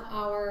have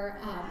our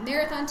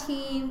marathon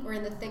team. We're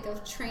in the thick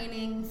of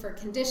training for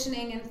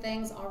conditioning and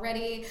things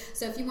already.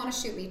 So if you want to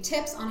shoot me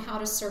tips on how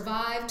to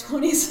survive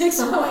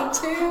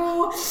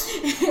 26.2,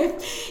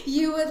 if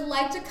you would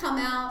like to come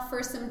out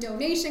for some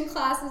donation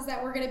classes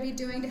that we're going to be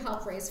doing to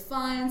help raise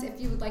funds, if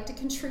you would like to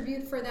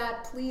contribute for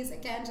that, please,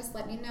 again, just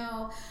let me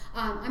know.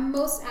 I'm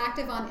most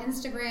active on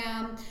Instagram.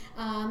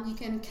 You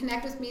can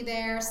connect with me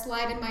there,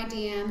 slide in my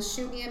DMs,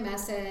 shoot me a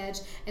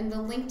message, and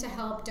the link to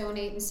help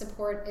donate and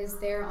support is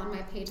there on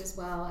my page as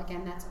well.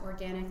 Again, that's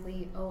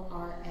Organically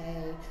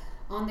ORA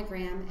on the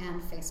gram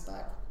and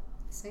Facebook.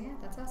 So yeah,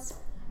 that's us.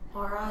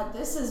 Aura,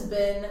 this has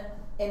been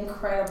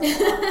incredible.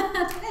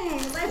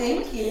 Thanks.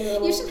 Thank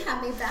you. You should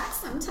have me back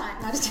sometime.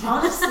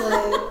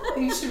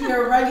 Honestly, you should be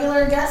a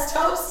regular guest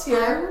host I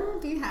here.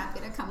 would be happy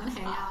to come and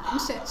hang out and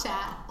chit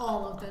chat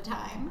all of the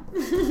time.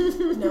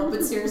 No,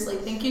 but seriously,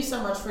 thank you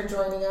so much for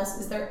joining us.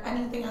 Is there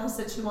anything else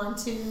that you want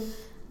to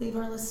leave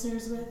our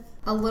listeners with?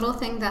 A little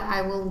thing that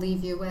I will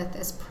leave you with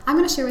is I'm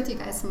going to share with you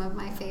guys some of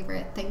my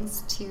favorite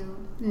things to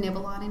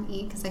nibble on and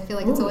eat, because I feel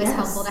like it's always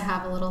helpful to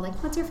have a little, like,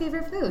 what's your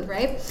favorite food,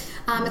 right?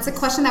 It's a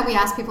question that we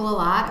ask people a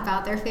lot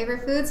about their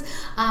favorite foods.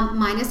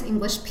 Mine is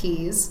English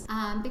peas,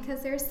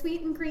 because they're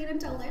sweet and green and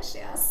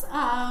delicious.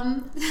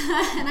 And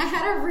I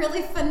had a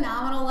really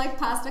phenomenal, like,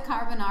 pasta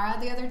carbonara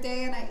the other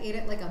day, and I ate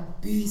it like a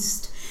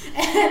beast.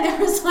 And there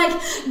was, like,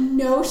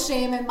 no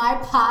shame in my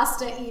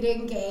pasta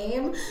eating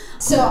game.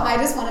 So I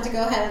just wanted to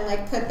go ahead and,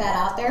 like, put that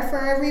out there for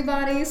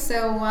everybody.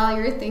 So while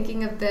you're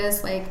thinking of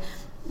this, like,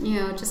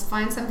 just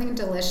find something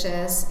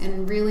delicious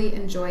and really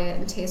enjoy it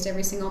and taste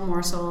every single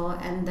morsel,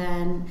 and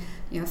then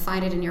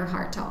find it in your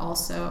heart to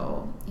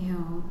also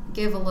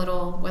give a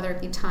little, whether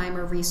it be time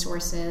or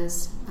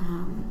resources,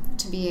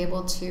 to be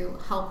able to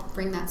help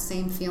bring that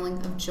same feeling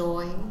of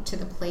joy to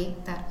the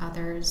plate that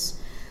others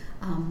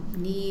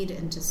need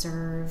and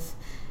deserve,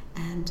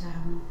 and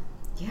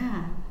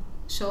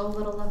show a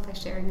little love by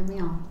sharing a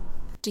meal.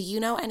 Do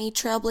you know any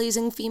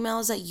trailblazing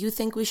females that you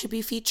think we should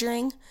be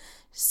featuring?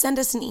 Send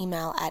us an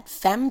email at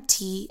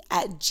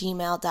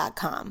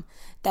femtee@gmail.com.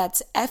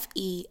 That's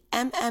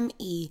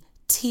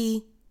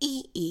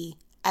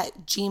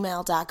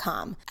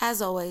FEMMETEE@gmail.com.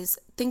 As always,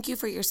 thank you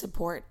for your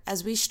support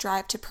as we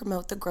strive to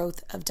promote the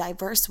growth of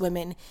diverse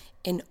women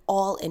in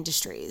all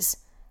industries.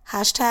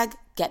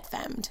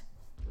 #GetFemmed.